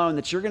mornings alone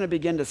that you're going to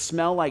begin to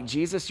smell like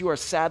Jesus, you are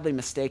sadly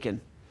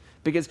mistaken.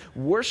 Because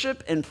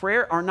worship and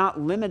prayer are not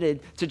limited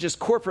to just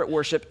corporate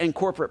worship and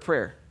corporate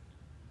prayer.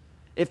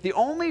 If the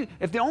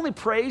only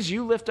praise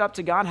you lift up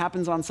to God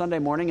happens on Sunday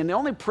morning, and the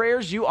only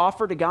prayers you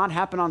offer to God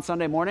happen on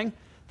Sunday morning,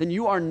 then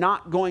you are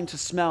not going to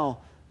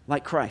smell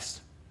like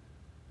Christ.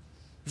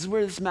 This is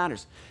where this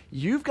matters.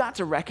 You've got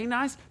to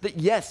recognize that,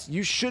 yes,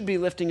 you should be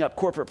lifting up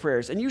corporate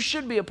prayers, and you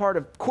should be a part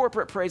of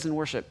corporate praise and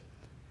worship.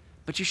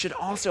 But you should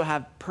also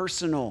have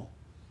personal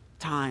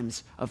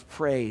times of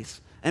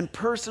praise and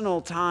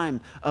personal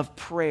time of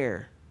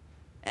prayer.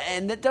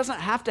 And that doesn't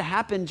have to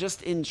happen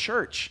just in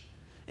church.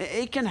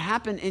 It can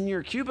happen in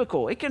your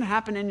cubicle. It can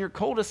happen in your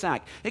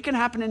cul-de-sac. It can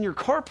happen in your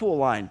carpool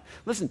line.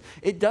 Listen,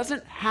 it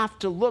doesn't have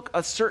to look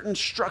a certain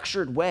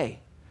structured way.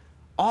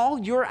 All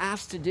you're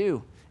asked to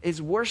do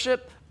is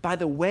worship by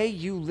the way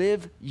you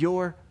live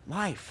your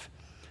life.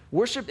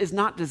 Worship is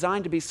not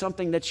designed to be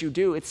something that you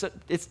do.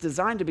 It's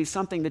designed to be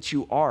something that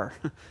you are.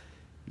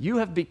 You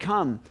have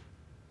become,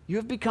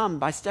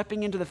 by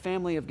stepping into the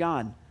family of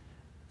God,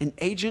 an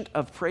agent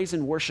of praise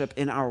and worship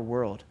in our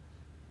world.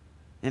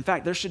 In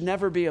fact, there should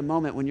never be a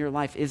moment when your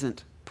life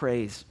isn't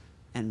praise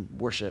and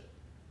worship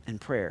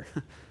and prayer.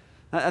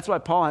 That's why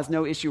Paul has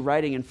no issue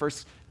writing in 1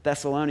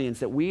 Thessalonians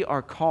that we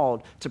are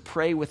called to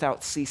pray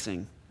without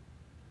ceasing.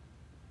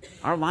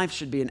 Our life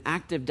should be an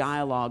active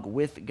dialogue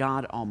with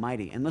God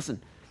Almighty. And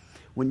listen,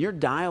 when you're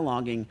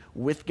dialoguing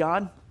with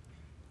God,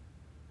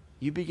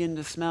 you begin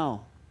to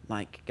smell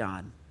like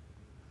God.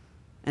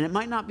 And it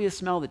might not be a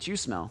smell that you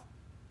smell,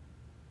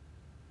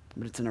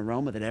 but it's an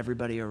aroma that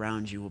everybody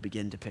around you will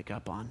begin to pick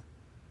up on.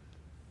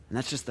 And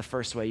that's just the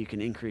first way you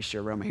can increase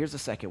your aroma. Here's the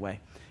second way.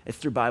 It's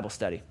through Bible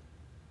study.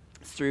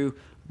 It's through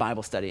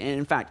Bible study. And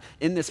in fact,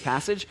 in this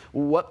passage,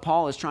 what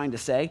Paul is trying to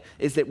say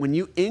is that when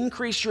you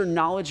increase your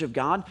knowledge of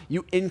God,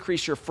 you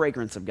increase your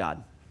fragrance of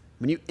God.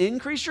 When you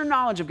increase your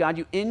knowledge of God,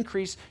 you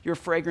increase your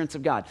fragrance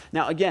of God.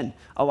 Now, again,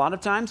 a lot of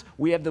times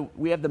we have the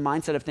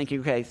mindset of thinking,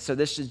 okay, so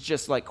this is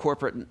just like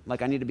corporate,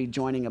 like I need to be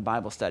joining a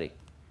Bible study.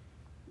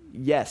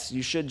 Yes,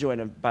 you should join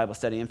a Bible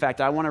study. In fact,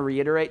 I want to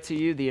reiterate to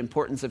you the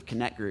importance of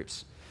connect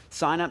groups.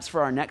 Sign-ups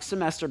for our next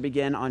semester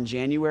begin on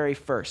January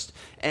 1st.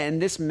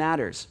 And this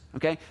matters,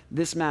 okay?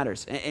 This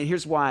matters. And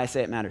here's why I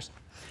say it matters.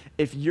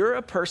 If you're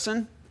a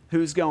person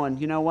who's going,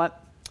 you know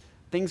what?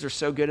 Things are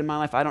so good in my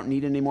life, I don't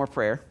need any more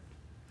prayer.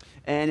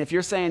 And if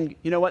you're saying,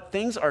 you know what?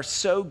 Things are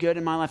so good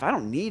in my life, I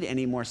don't need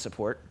any more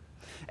support.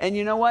 And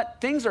you know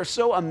what? Things are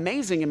so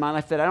amazing in my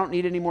life that I don't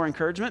need any more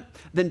encouragement,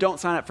 then don't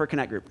sign up for a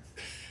connect group.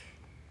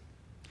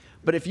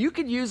 But if you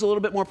could use a little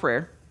bit more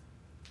prayer,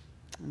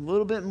 a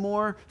little bit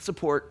more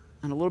support,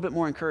 and a little bit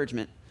more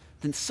encouragement,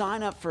 then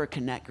sign up for a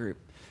connect group.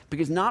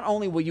 Because not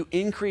only will you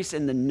increase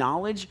in the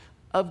knowledge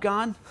of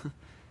God,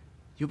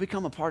 you'll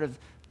become a part of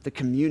the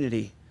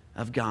community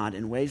of God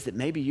in ways that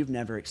maybe you've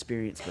never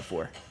experienced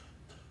before.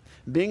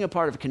 Being a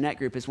part of a connect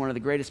group is one of the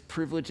greatest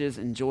privileges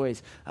and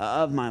joys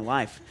of my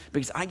life,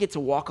 because I get to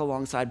walk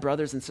alongside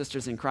brothers and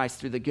sisters in Christ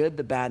through the good,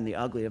 the bad, and the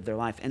ugly of their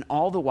life. And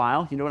all the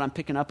while, you know what I'm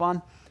picking up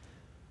on?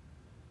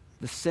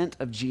 The scent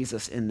of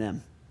Jesus in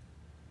them.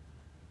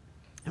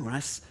 And when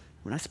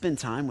I spend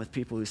time with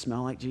people who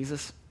smell like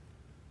Jesus,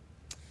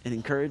 it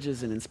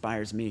encourages and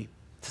inspires me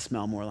to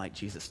smell more like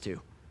Jesus too.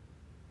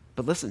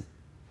 But listen,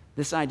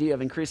 this idea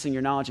of increasing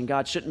your knowledge in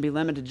God shouldn't be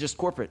limited to just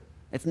corporate.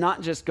 It's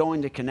not just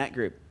going to connect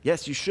group.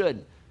 Yes, you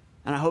should,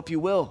 and I hope you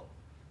will.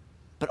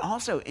 But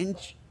also,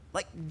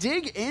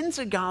 dig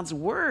into God's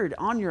word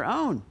on your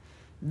own.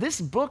 This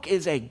book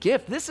is a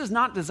gift. This is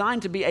not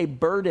designed to be a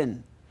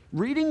burden.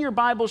 Reading your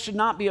Bible should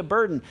not be a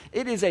burden.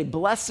 It is a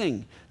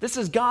blessing. This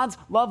is God's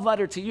love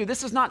letter to you.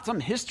 This is not some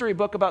history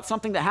book about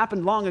something that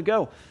happened long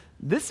ago.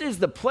 This is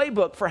the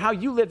playbook for how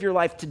you live your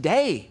life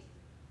today.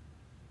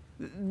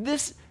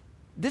 This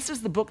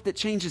is the book that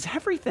changes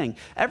everything.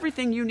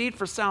 Everything you need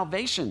for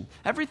salvation.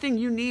 Everything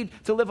you need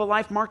to live a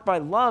life marked by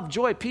love,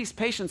 joy, peace,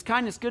 patience,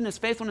 kindness, goodness,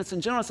 faithfulness,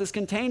 and gentleness is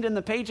contained in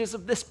the pages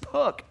of this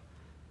book.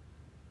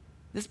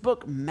 This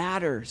book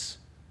matters.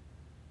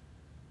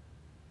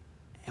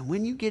 And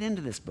when you get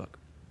into this book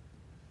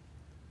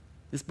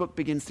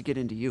begins to get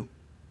into you.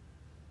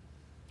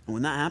 And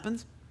when that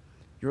happens,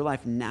 your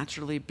life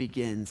naturally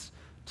begins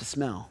to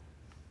smell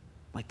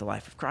like the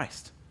life of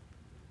Christ.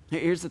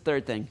 Here's the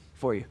third thing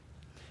for you.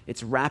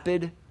 It's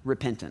rapid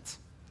repentance.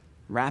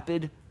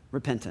 Rapid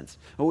repentance.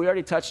 Well, we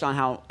already touched on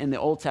how in the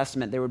Old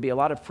Testament there would be a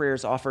lot of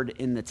prayers offered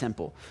in the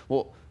temple.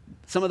 Well,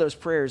 some of those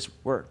prayers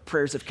were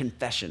prayers of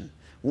confession.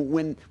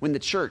 When the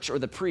church or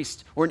the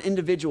priest or an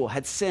individual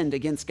had sinned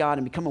against God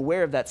and become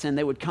aware of that sin,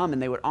 they would come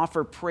and they would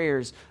offer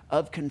prayers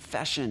of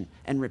confession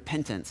and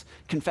repentance.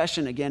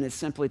 Confession, again, is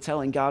simply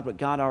telling God what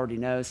God already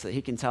knows so that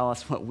he can tell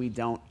us what we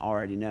don't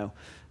already know,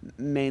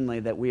 mainly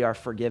that we are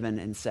forgiven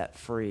and set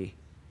free.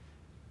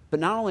 But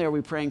not only are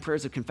we praying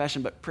prayers of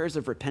confession, but prayers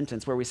of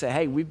repentance where we say,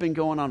 hey, we've been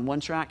going on one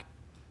track.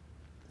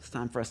 It's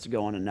time for us to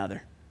go on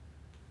another.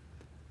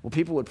 Well,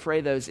 people would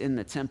pray those in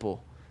the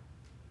temple.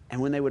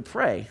 And when they would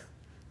pray,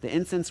 the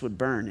incense would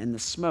burn and the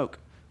smoke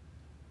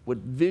would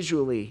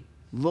visually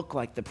look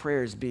like the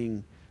prayers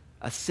being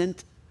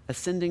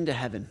ascending to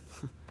heaven.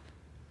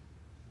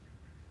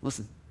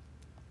 Listen,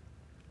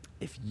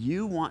 if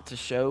you want to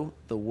show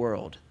the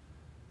world,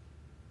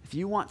 if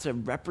you want to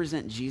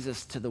represent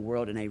Jesus to the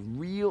world in a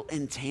real,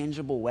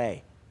 intangible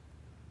way,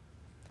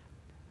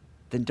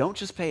 then don't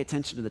just pay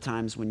attention to the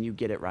times when you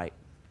get it right.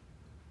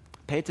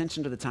 Pay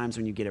attention to the times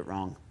when you get it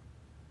wrong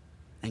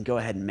and go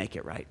ahead and make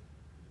it right.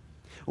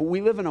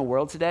 We live in a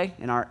world today,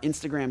 in our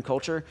Instagram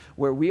culture,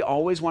 where we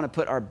always want to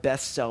put our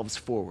best selves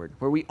forward,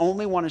 where we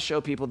only want to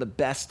show people the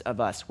best of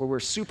us, where we're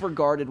super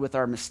guarded with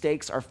our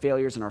mistakes, our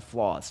failures, and our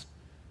flaws.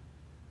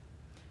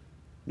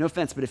 No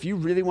offense, but if you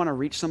really want to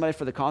reach somebody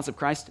for the cause of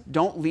Christ,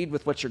 don't lead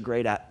with what you're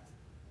great at.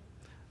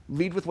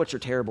 Lead with what you're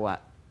terrible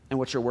at and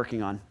what you're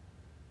working on.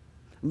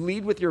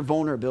 Lead with your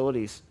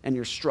vulnerabilities and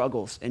your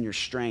struggles and your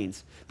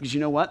strains. Because you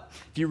know what?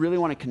 If you really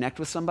want to connect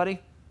with somebody,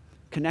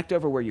 connect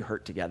over where you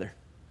hurt together.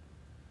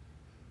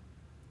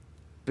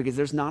 Because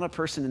there's not a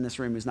person in this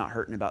room who's not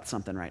hurting about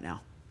something right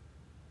now.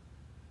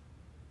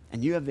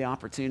 And you have the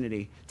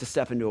opportunity to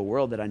step into a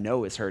world that I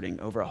know is hurting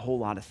over a whole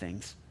lot of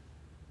things.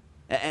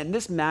 And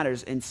this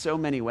matters in so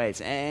many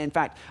ways. In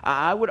fact,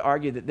 I would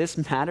argue that this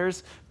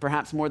matters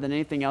perhaps more than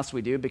anything else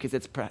we do because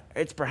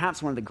it's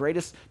perhaps one of the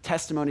greatest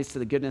testimonies to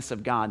the goodness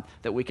of God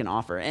that we can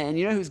offer. And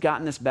you know who's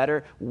gotten this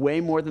better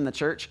way more than the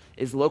church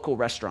is local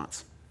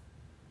restaurants.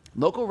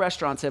 Local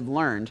restaurants have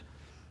learned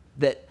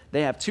that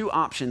they have two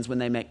options when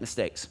they make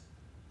mistakes.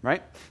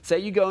 Right? Say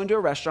you go into a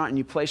restaurant and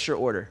you place your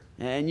order.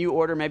 And you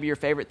order maybe your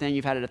favorite thing.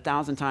 You've had it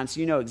 1,000 times, so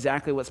you know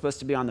exactly what's supposed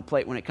to be on the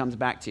plate when it comes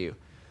back to you.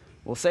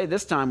 Well, say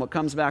this time what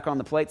comes back on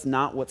the plate's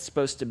not what's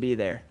supposed to be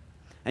there.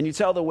 And you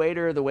tell the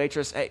waiter or the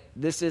waitress, hey,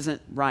 this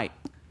isn't right.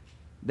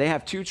 They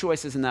have two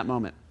choices in that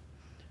moment.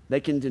 They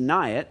can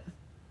deny it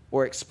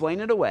or explain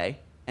it away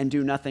and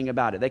do nothing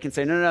about it. They can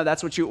say, no,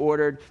 that's what you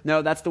ordered.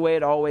 No, that's the way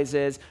it always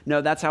is.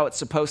 No, that's how it's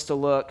supposed to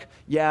look.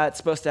 Yeah, it's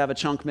supposed to have a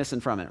chunk missing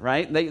from it,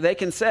 right? They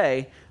can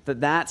say that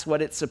that's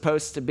what it's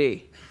supposed to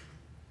be.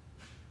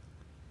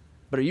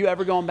 But are you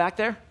ever going back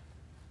there?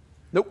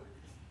 Nope,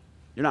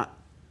 you're not.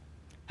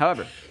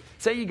 However,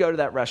 say you go to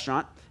that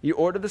restaurant, you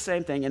order the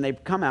same thing, and they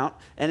come out,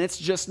 and it's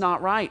just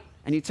not right.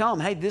 And you tell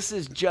them, hey, this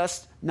is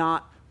just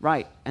not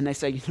right. And they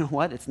say, you know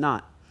what? It's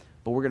not,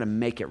 but we're going to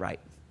make it right.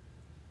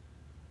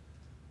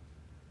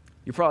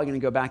 You're probably going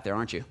to go back there,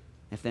 aren't you,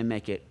 if they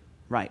make it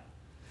right?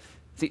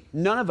 See,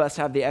 none of us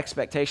have the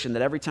expectation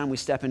that every time we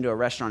step into a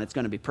restaurant, it's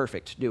going to be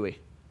perfect, do we?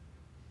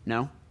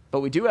 No?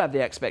 But we do have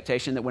the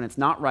expectation that when it's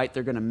not right,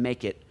 they're going to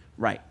make it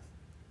right.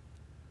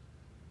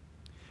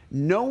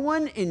 No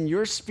one in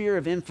your sphere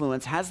of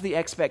influence has the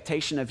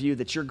expectation of you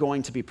that you're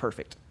going to be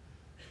perfect.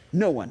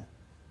 No one.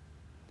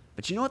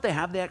 But you know what they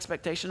have the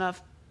expectation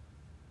of?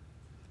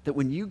 That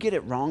when you get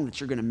it wrong,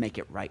 that you're going to make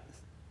it right.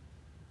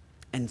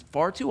 And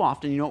far too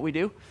often, you know what we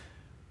do?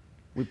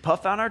 We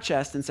puff out our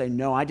chest and say,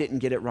 no, I didn't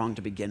get it wrong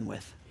to begin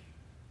with.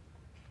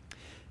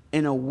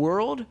 In a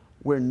world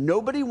where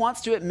nobody wants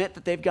to admit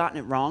that they've gotten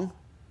it wrong,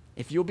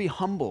 if you'll be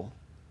humble,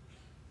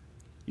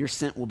 your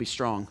scent will be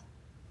strong.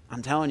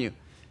 I'm telling you,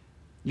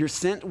 your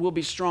scent will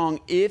be strong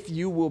if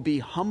you will be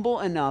humble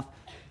enough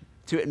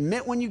to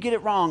admit when you get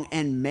it wrong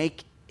and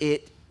make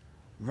it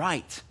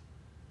right.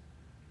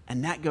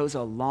 And that goes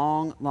a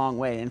long, long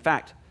way. In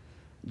fact,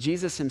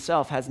 Jesus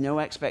himself has no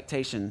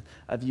expectation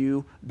of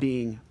you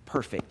being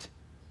perfect.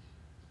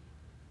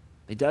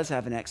 He does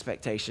have an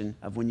expectation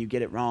of when you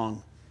get it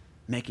wrong,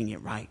 making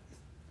it right.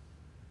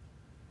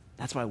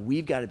 That's why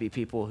we've got to be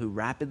people who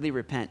rapidly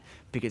repent,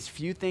 because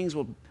few things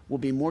will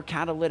be more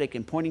catalytic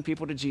in pointing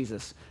people to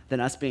Jesus than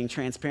us being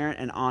transparent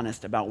and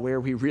honest about where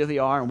we really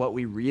are and what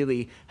we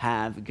really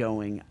have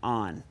going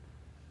on.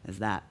 Is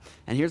that.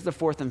 And here's the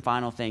fourth and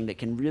final thing that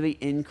can really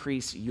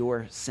increase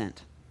your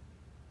scent.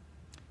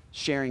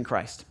 Sharing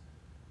Christ.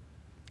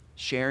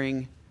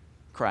 Sharing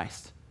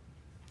Christ.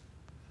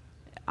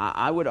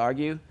 I would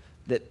argue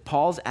that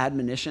Paul's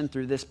admonition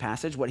through this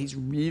passage, what he's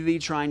really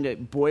trying to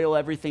boil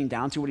everything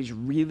down to, what he's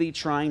really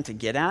trying to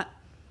get at,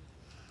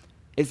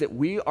 is that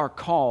we are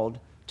called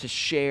to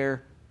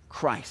share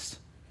Christ.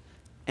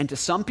 And to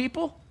some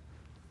people,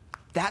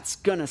 that's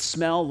going to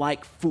smell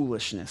like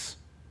foolishness.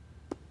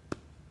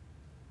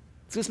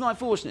 It's going to smell like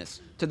foolishness.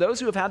 To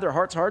those who have had their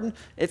hearts hardened,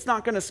 it's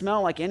not going to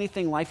smell like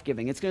anything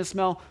life-giving. It's going to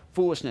smell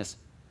foolishness.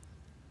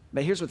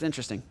 But here's what's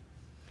interesting.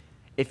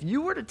 If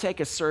you were to take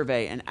a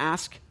survey and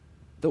ask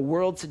the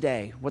world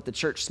today what the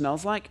church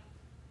smells like,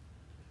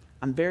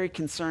 I'm very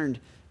concerned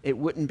it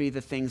wouldn't be the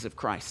things of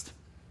Christ.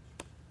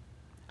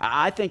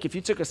 I think if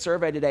you took a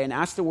survey today and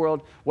asked the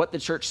world what the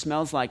church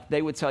smells like,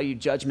 they would tell you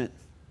judgment,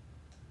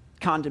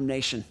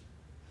 condemnation.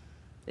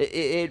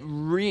 It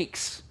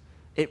reeks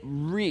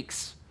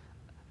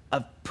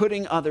of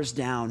putting others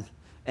down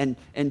and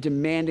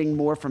demanding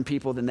more from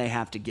people than they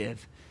have to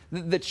give.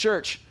 The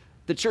church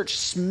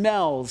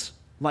smells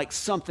like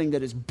something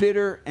that is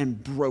bitter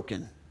and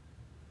broken.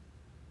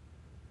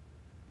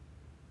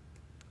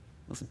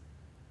 Listen,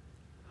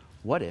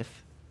 What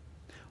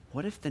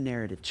if the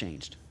narrative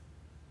changed?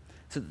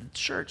 So the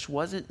church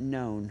wasn't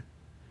known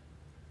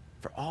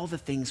for all the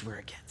things we're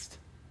against.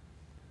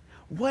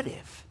 What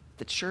if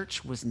the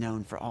church was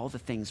known for all the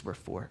things we're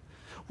for?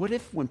 What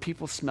if when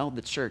people smelled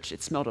the church,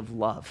 it smelled of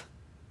love,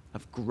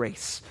 of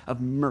grace,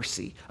 of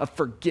mercy, of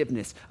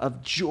forgiveness,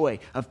 of joy,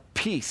 of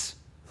peace?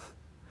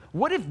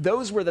 What if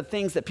those were the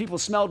things that people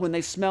smelled when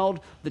they smelled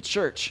the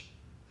church?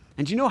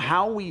 And do you know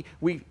how we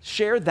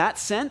share that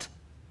scent?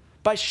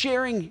 By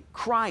sharing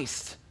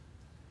Christ.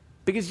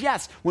 Because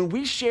yes, when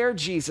we share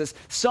Jesus,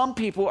 some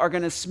people are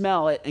going to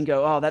smell it and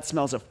go, oh, that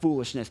smells of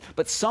foolishness.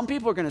 But some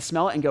people are going to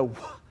smell it and go,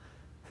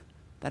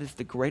 that is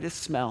the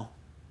greatest smell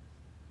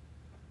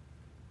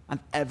I've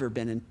ever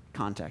been in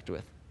contact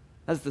with.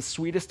 That's the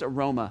sweetest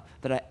aroma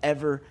that I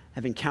ever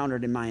have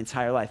encountered in my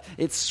entire life.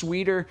 It's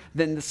sweeter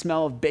than the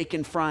smell of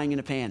bacon frying in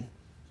a pan.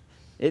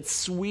 It's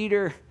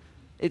sweeter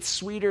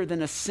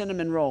than a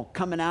cinnamon roll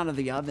coming out of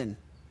the oven.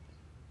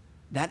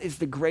 That is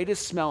the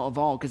greatest smell of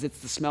all because it's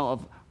the smell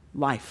of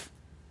life,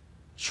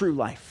 true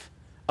life,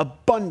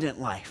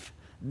 abundant life.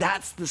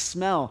 That's the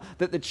smell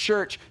that the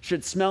church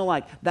should smell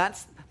like.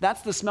 That's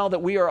the smell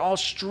that we are all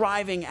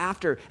striving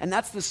after. And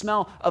that's the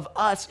smell of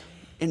us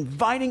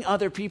inviting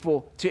other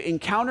people to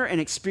encounter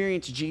and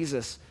experience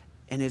Jesus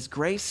and his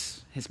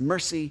grace, his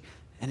mercy,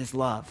 and his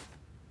love.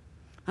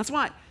 That's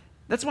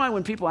why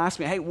when people ask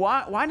me, hey,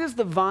 why does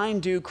the Vine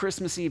do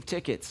Christmas Eve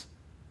tickets?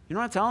 You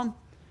know what I tell them?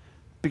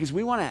 Because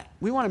we want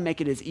to make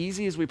it as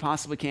easy as we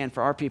possibly can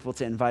for our people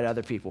to invite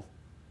other people.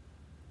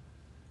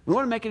 We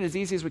want to make it as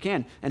easy as we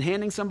can. And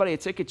handing somebody a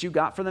ticket you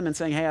got for them and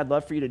saying, hey, I'd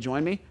love for you to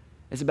join me,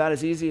 is about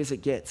as easy as it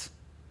gets.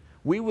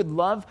 We would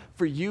love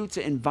for you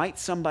to invite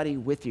somebody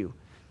with you.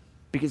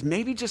 Because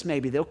maybe, just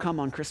maybe, they'll come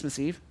on Christmas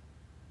Eve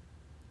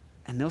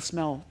and they'll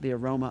smell the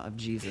aroma of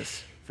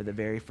Jesus for the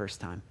very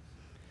first time.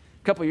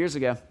 A couple years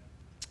ago,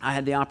 I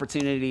had the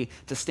opportunity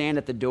to stand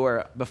at the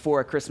door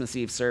before a Christmas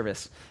Eve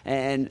service.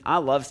 And I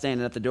love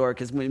standing at the door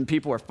because when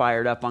people are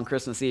fired up on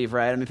Christmas Eve,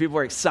 right? I mean, people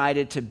are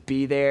excited to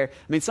be there.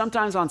 I mean,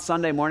 sometimes on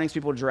Sunday mornings,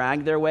 people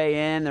drag their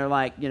way in. They're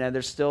like,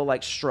 they're still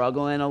like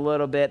struggling a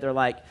little bit. They're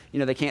like,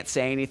 they can't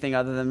say anything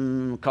other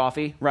than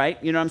coffee,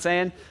 right? You know what I'm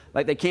saying?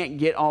 Like they can't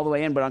get all the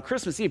way in. But on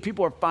Christmas Eve,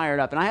 people are fired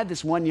up. And I had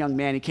this one young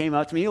man, he came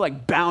up to me, he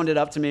like bounded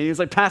up to me. He was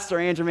like, Pastor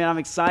Andrew, man, I'm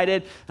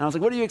excited. And I was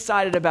like, what are you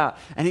excited about?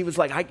 And he was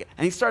like,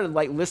 and he started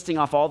like listing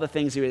off all the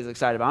things he was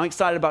excited about. I'm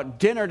excited about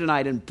dinner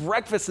tonight and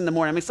breakfast in the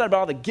morning. I'm excited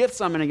about all the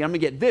gifts I'm going to get. I'm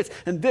going to get this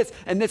and this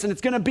and this, and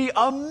it's going to be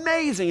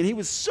amazing. And he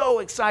was so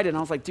excited. And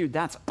I was like, dude,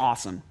 that's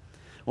awesome.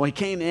 Well, he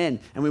came in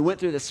and we went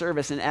through the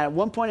service. And at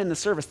one point in the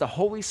service, the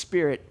Holy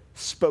Spirit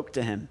spoke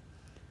to him.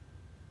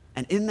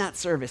 And in that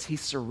service, he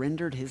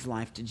surrendered his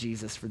life to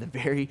Jesus for the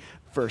very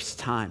first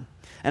time.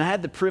 And I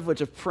had the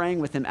privilege of praying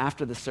with him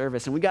after the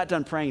service. And we got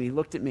done praying, and he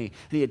looked at me,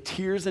 and he had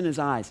tears in his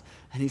eyes.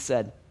 And he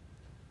said,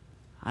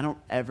 I don't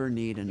ever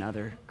need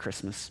another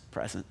Christmas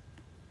present.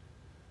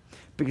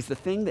 Because the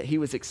thing that he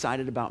was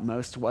excited about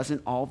most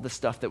wasn't all the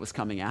stuff that was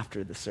coming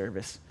after the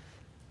service.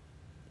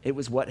 It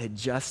was what had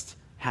just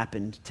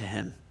happened to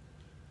him.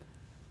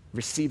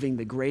 Receiving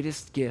the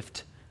greatest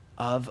gift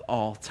of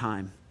all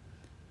time.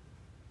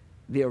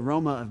 The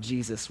aroma of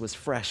Jesus was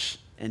fresh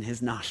in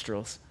his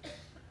nostrils.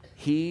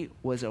 He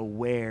was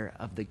aware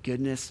of the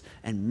goodness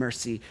and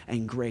mercy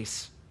and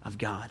grace of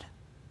God.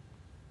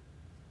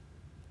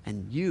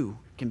 And you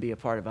can be a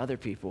part of other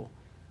people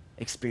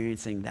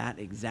experiencing that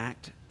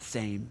exact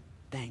same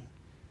thing.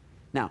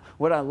 Now,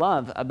 what I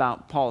love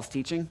about Paul's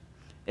teaching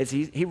is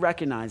he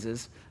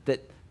recognizes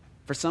that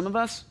for some of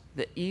us,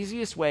 the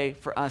easiest way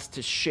for us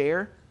to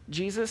share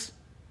Jesus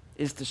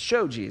is to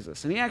show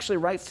Jesus. And he actually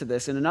writes to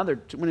this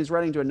when he's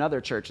writing to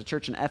another church, a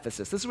church in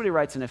Ephesus. This is what he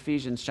writes in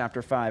Ephesians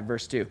chapter 5,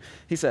 verse 2.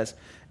 He says,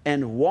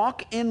 and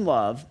walk in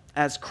love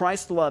as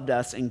Christ loved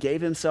us and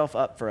gave himself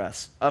up for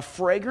us, a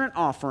fragrant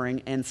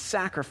offering and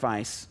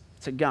sacrifice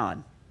to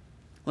God.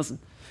 Listen,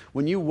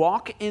 when you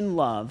walk in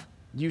love,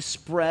 you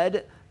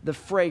spread the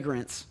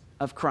fragrance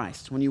of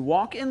Christ. When you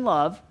walk in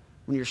love,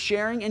 when you're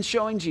sharing and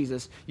showing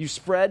Jesus, you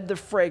spread the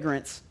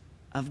fragrance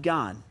of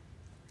God.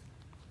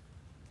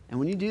 And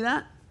when you do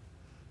that,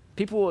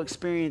 people will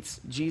experience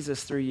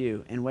Jesus through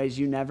you in ways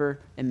you never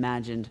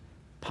imagined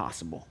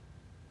possible.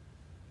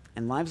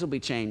 And lives will be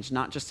changed,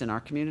 not just in our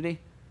community,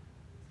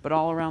 but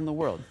all around the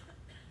world.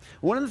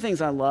 One of the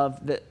things I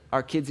love that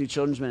our Kids Who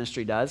Children's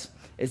Ministry does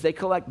is they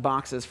collect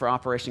boxes for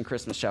Operation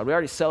Christmas Child. We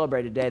already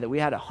celebrated today that we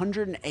had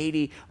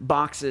 180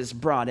 boxes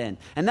brought in.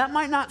 And that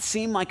might not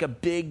seem like a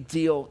big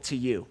deal to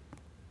you.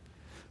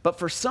 But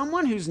for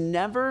someone who's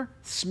never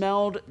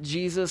smelled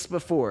Jesus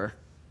before,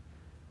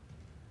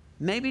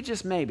 maybe,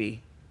 just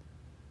maybe,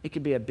 it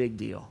could be a big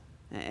deal.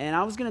 And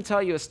I was going to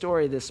tell you a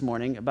story this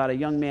morning about a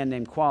young man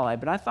named Kwale,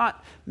 but I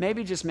thought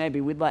maybe, just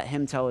maybe, we'd let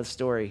him tell his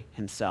story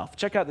himself.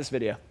 Check out this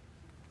video.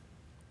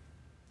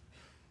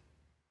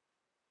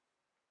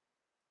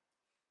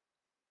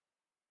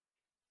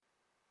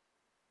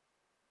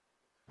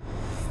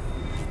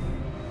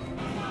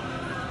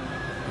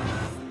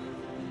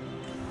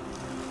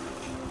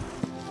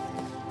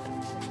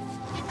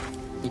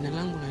 Jina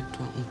langu naitwa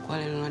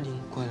Mkwale lunadi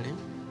Mkwale.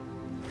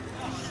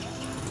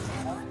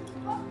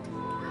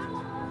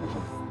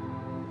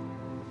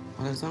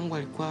 Wazazi wangu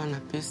walikuwa na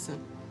pesa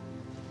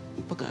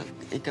mpaka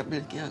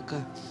ikapelekea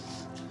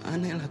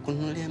ana hela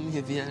kununulia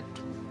mimi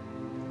viatu.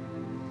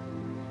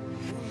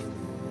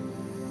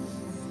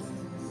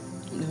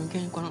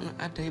 Nilikuwa naona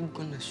hata aibu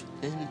kwenda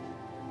shuleni.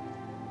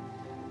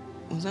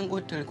 Wenzangu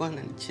wote walikuwa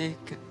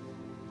wananicheka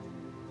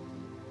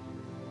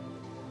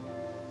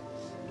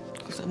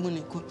kwa sababu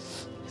nilikuwa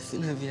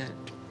sina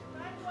viatu.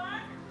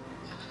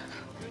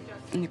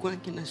 Nilikuwa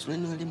nikienda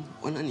shuleni walimu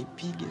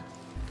wananipiga.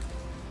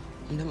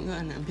 Muda mwingine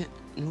ananiambia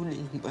nirudi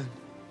nyumbani.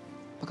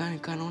 Mpaka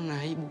nikawa naona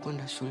aibu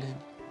kwenda shuleni.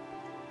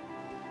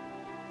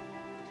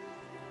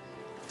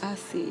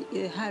 Basi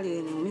ile hali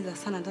iliniumiza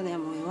sana ndani ya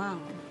moyo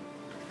wangu.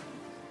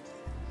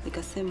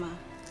 Nikasema,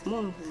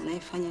 Mungu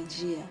unayefanya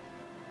njia,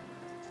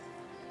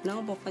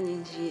 naomba ufanye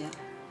njia.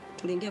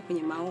 Tuliingia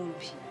kwenye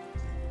maombi.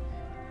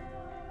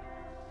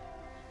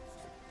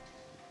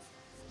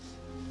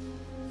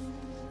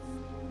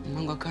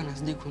 Mungu akawa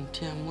anazidi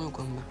kumtia moyo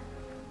kwamba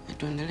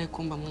tuendelee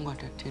kuomba, Mungu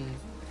atatenda.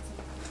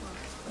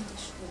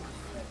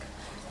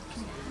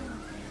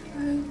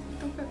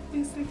 Toka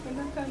pisi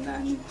kwenda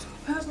Kanani,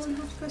 hapo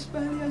ndo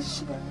tukashbalia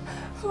shia.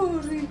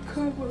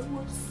 Urika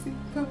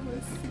wasika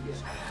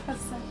wasia.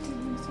 Asante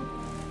Mungu.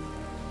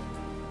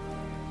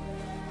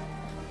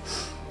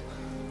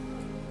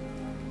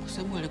 Kwa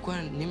sababu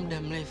alikuwa ni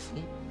muda mrefu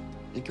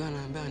nikiwa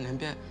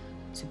ananiambia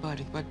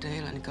sipati kupata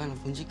hela, nikawa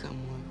navunjika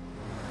moyo.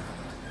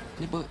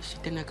 Ndipo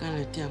shetani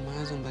akaniletea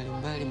mawazo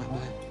mbalimbali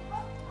mabaya.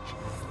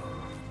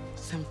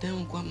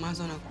 Sometimes kwa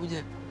mawazo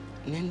nakuja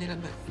niende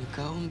labda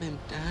nikaombe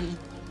mtaani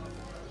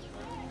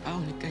au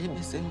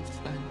nikaibe sehemu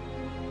fulani.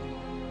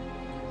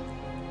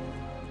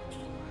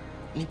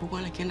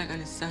 Nilipokuwa nikienda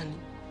kanisani,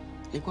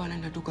 nilikuwa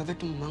naenda tu kwa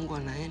vitu mamangu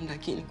anaenda,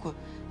 lakini nilikuwa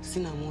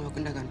sina moyo wa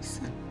kwenda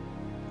kanisani.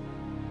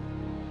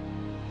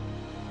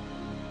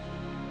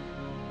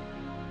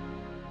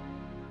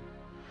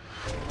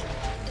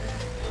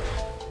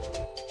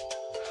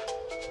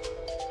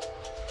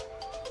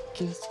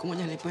 Lakini siku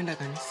moja nilipoenda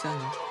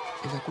kanisani,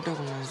 nikakuta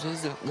kuna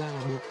zoezi la kugawa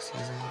maboksi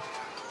ya zawadi.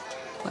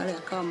 Wale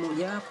akawa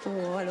mmoja wapo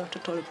wale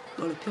watoto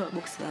walipewa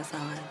boksi la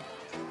zawadi.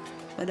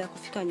 Baada ya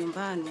kufika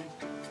nyumbani,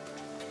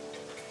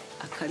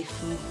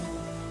 akalifungua.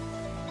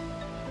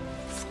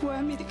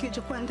 Sikuamini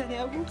kilichokuwa ndani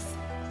ya boksi.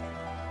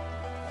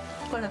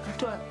 Wala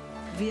akatoa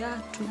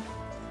viatu.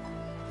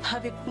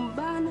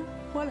 Havikumbana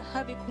wala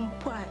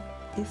havikumpwaya.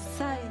 Ni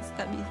size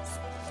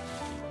kabisa.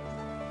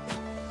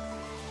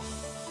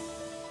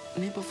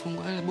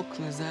 Nilipofungua ile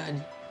boksi la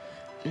zawadi,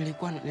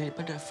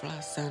 nilipata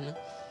furaha sana.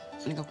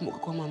 Nikakumbuka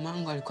kwa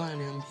mamangu alikuwa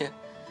ananiambia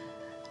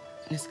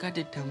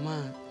nisikate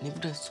tamaa,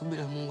 nivute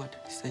subira, Mungu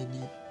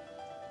atanisaidia.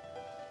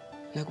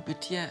 Na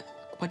kupitia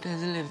kupata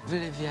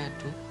vile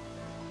viatu,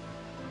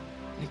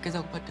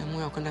 nikaweza kupata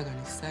moyo wa kwenda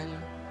kanisani.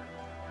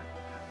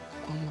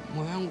 Kwa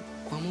moyo wangu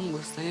kwa Mungu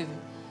sasa hivi,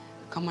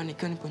 kama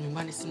nikiwa nipo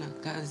nyumbani sina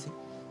kazi,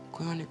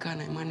 kwa hiyo nikaa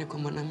na imani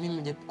kwamba na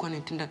mimi japokuwa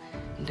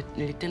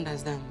nilitenda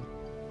dhambi,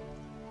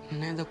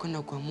 ninaweza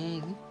kwenda kwa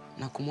Mungu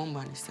na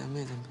kumwomba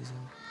anisamehe dhambi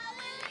zangu.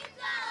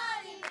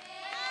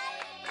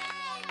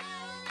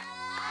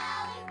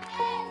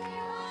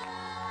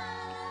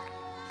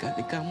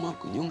 Nikaamua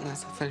kujiunga na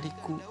safari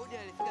kuu.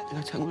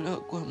 Nikachaguliwa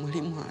kuwa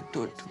mwalimu wa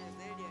watoto.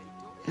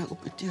 Na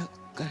kupitia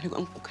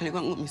kale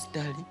kwangu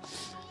mistari,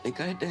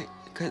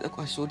 nikaweza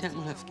kuwashuhudia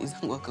marafiki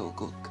zangu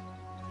wakaokoka.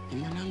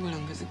 Imani yangu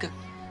iliongezeka,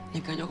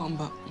 nikajua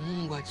kwamba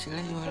Mungu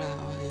hachelewi wala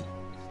hawai.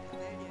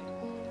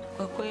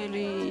 Kwa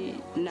kweli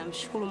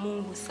namshukuru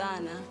Mungu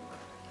sana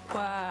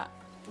kwa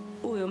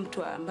huyo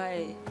mtu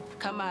ambaye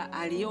kama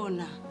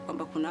aliona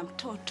kwamba kuna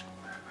mtoto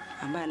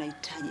ambaye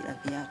anahitaji la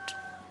viatu.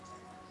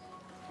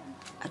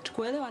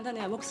 Hatukuelewa ndani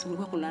ya box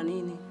kulikuwa kuna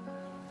nini.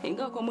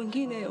 Ingawa kwa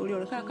mwingine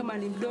ulionekana kama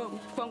ni mdogo,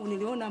 kwangu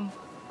niliona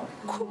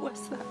mkubwa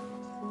sana.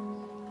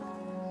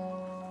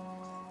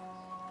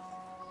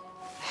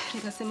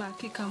 Nikasema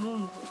hakika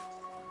Mungu,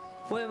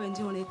 wewe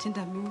ndio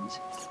unayetenda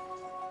miujiza.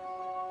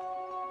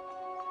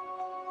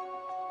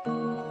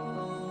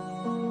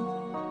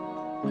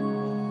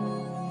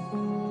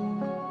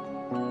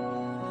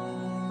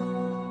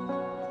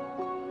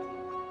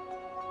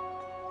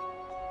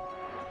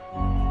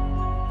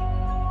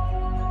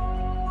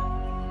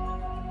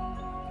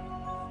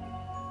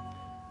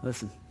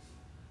 Listen,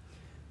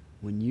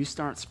 when you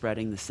start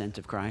spreading the scent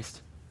of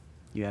Christ,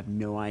 you have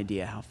no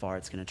idea how far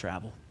it's going to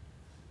travel.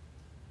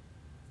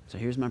 So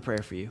here's my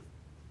prayer for you,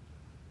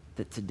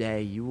 that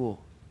today you will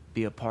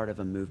be a part of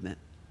a movement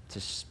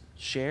to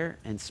share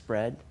and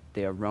spread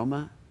the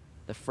aroma,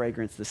 the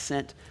fragrance, the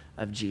scent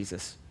of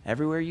Jesus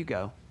everywhere you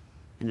go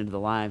and into the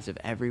lives of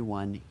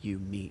everyone you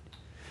meet.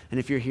 And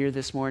if you're here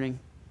this morning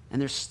and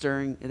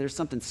there's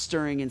something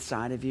stirring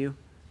inside of you,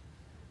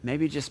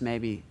 maybe, just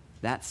maybe,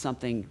 that's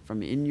something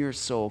from in your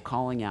soul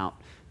calling out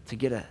to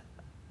get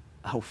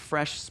a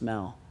fresh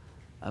smell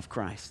of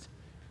Christ,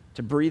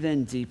 to breathe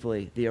in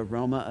deeply the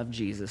aroma of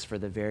Jesus for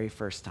the very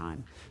first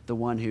time, the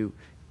one who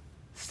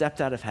stepped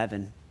out of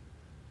heaven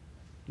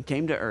and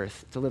came to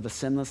earth to live a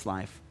sinless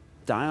life,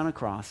 die on a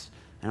cross,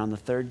 and on the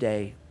third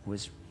day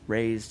was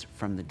raised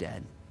from the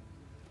dead.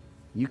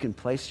 You can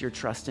place your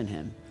trust in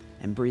him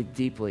and breathe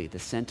deeply the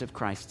scent of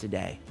Christ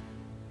today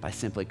by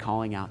simply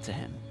calling out to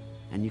him.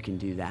 And you can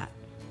do that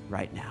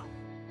right now.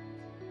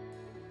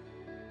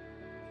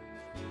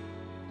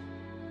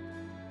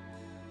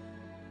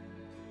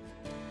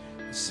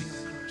 Sing the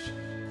crushing.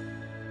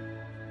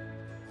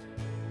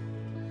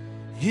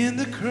 In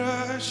the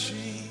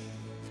crushing,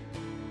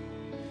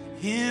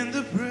 in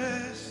the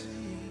pressing,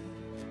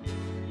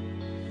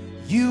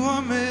 you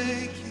are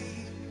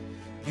making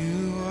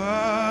new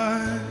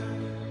art.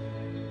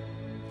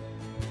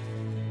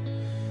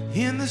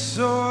 In the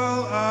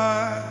soil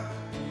I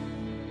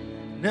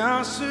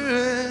now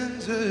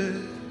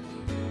surrender,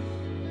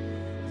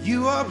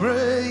 you are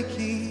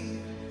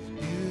breaking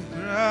new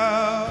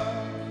ground.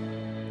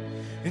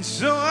 And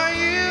so I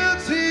yield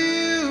to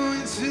you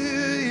into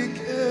your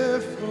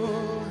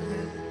careful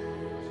hands.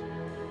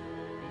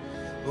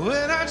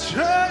 When I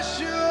trust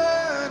you,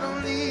 I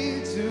don't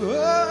need to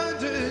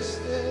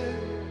understand.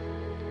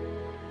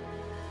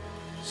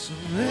 So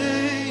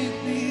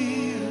make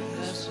me a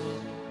vessel,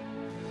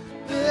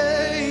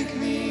 make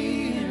me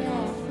an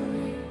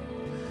offering,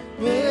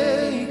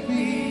 make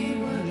me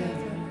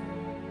whatever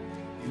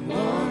you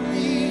want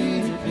me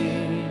to be.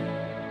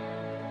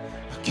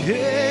 I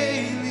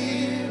came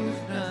here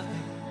with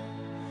nothing,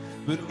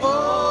 but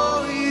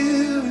all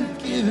you have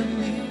given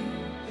me.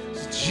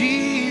 So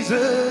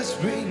Jesus,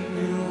 bring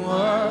new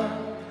art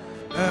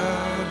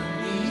out of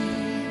me.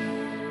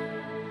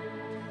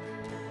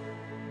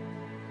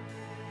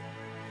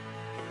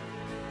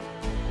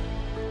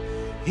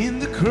 In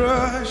the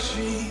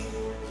crushing,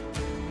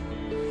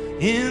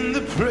 in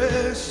the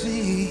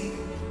pressing,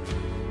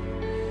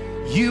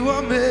 you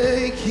are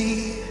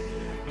making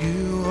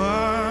new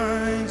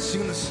wine.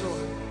 Sing the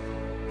soil.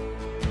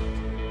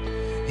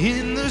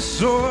 In the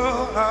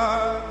soil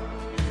I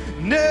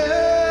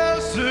now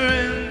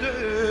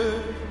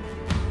surrender.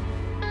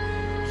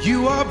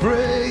 You are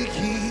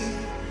breaking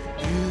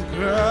new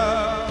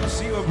ground.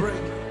 See, you are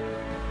breaking.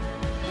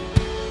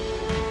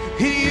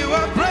 You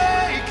are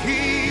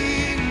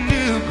breaking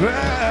new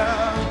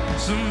ground.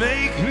 So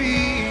make me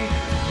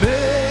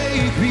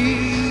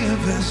a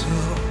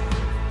vessel.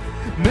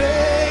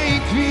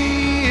 Make me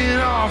an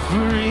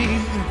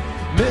offering.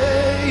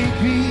 Make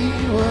me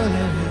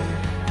whatever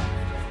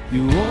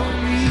you want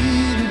me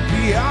to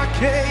be. I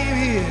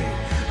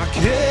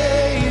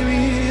came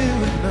here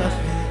with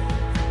nothing,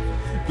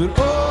 but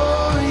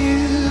all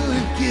you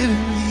have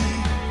given me.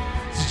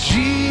 So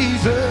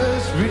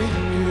Jesus, bring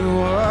new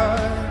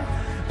wine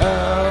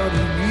out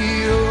of me.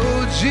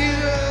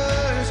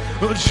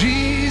 Oh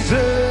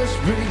Jesus,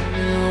 bring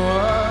new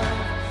wine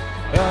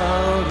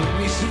out of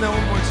me. Sing that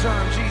one more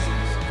time,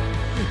 Jesus.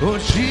 Oh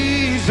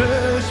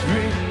Jesus,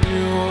 bring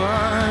new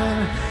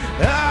wine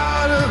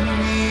out of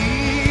me.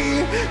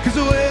 'Cause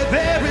where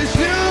there is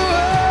new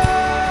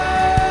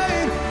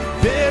wine,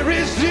 there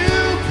is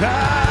new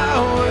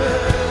power,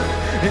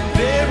 and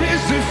there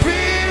is the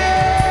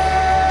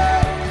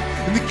freedom,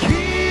 and the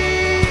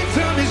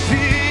kingdom is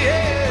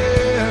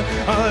here.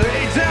 I'll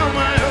lay down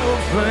my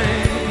old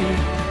flame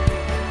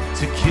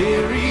to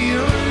carry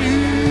your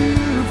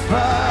new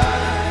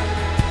fire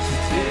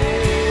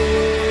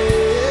today.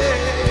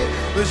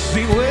 Let's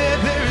see where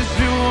there is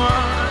new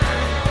wine,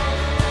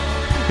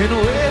 and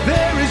where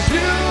there is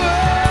new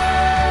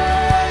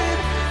wine,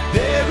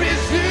 there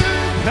is new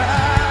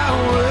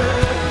power,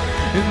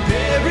 and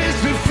there is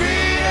the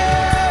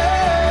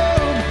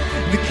freedom.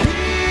 The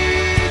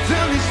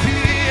kingdom is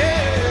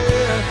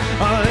here.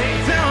 I'll lay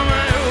down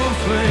my old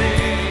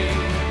flame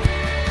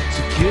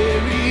to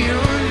carry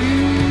your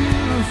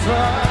new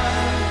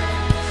fire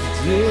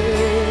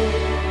today.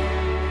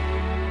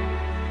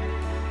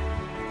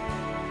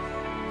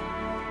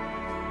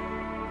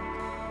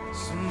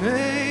 So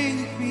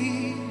make me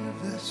a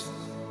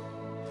vessel,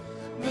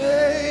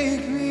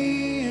 make me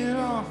an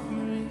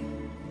offering,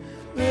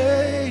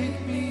 make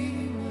me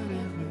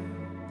whatever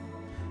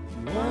you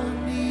want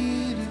me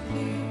to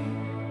be.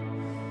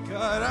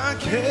 God, I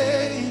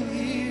came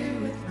here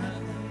with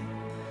nothing,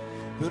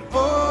 but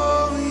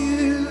all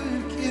you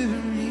have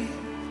given me.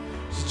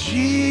 So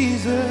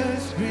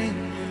Jesus, bring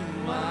new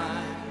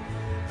wine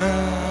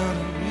out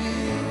of me.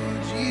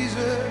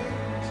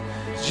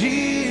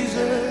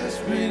 Jesus,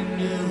 bring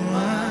new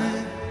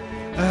wine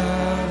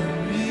out of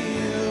me.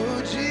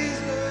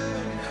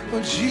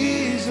 Oh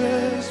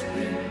Jesus,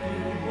 bring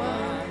new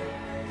wine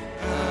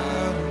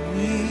out of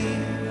me.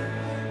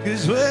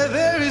 'Cause where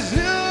there is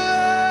new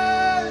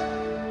wine,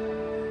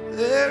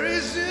 there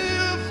is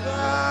new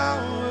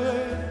power,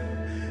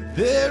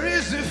 there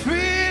is the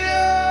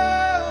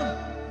freedom,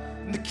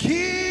 and the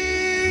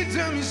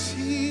kingdom is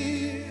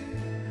here.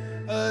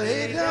 I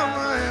lay down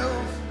my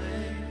old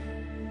flame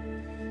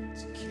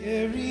to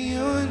carry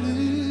your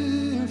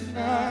new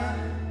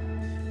fire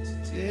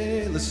today.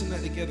 Let's sing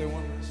that together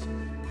one last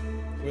time.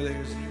 Where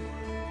there is new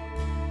wine,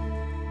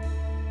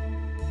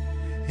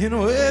 and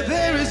where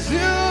there is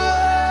new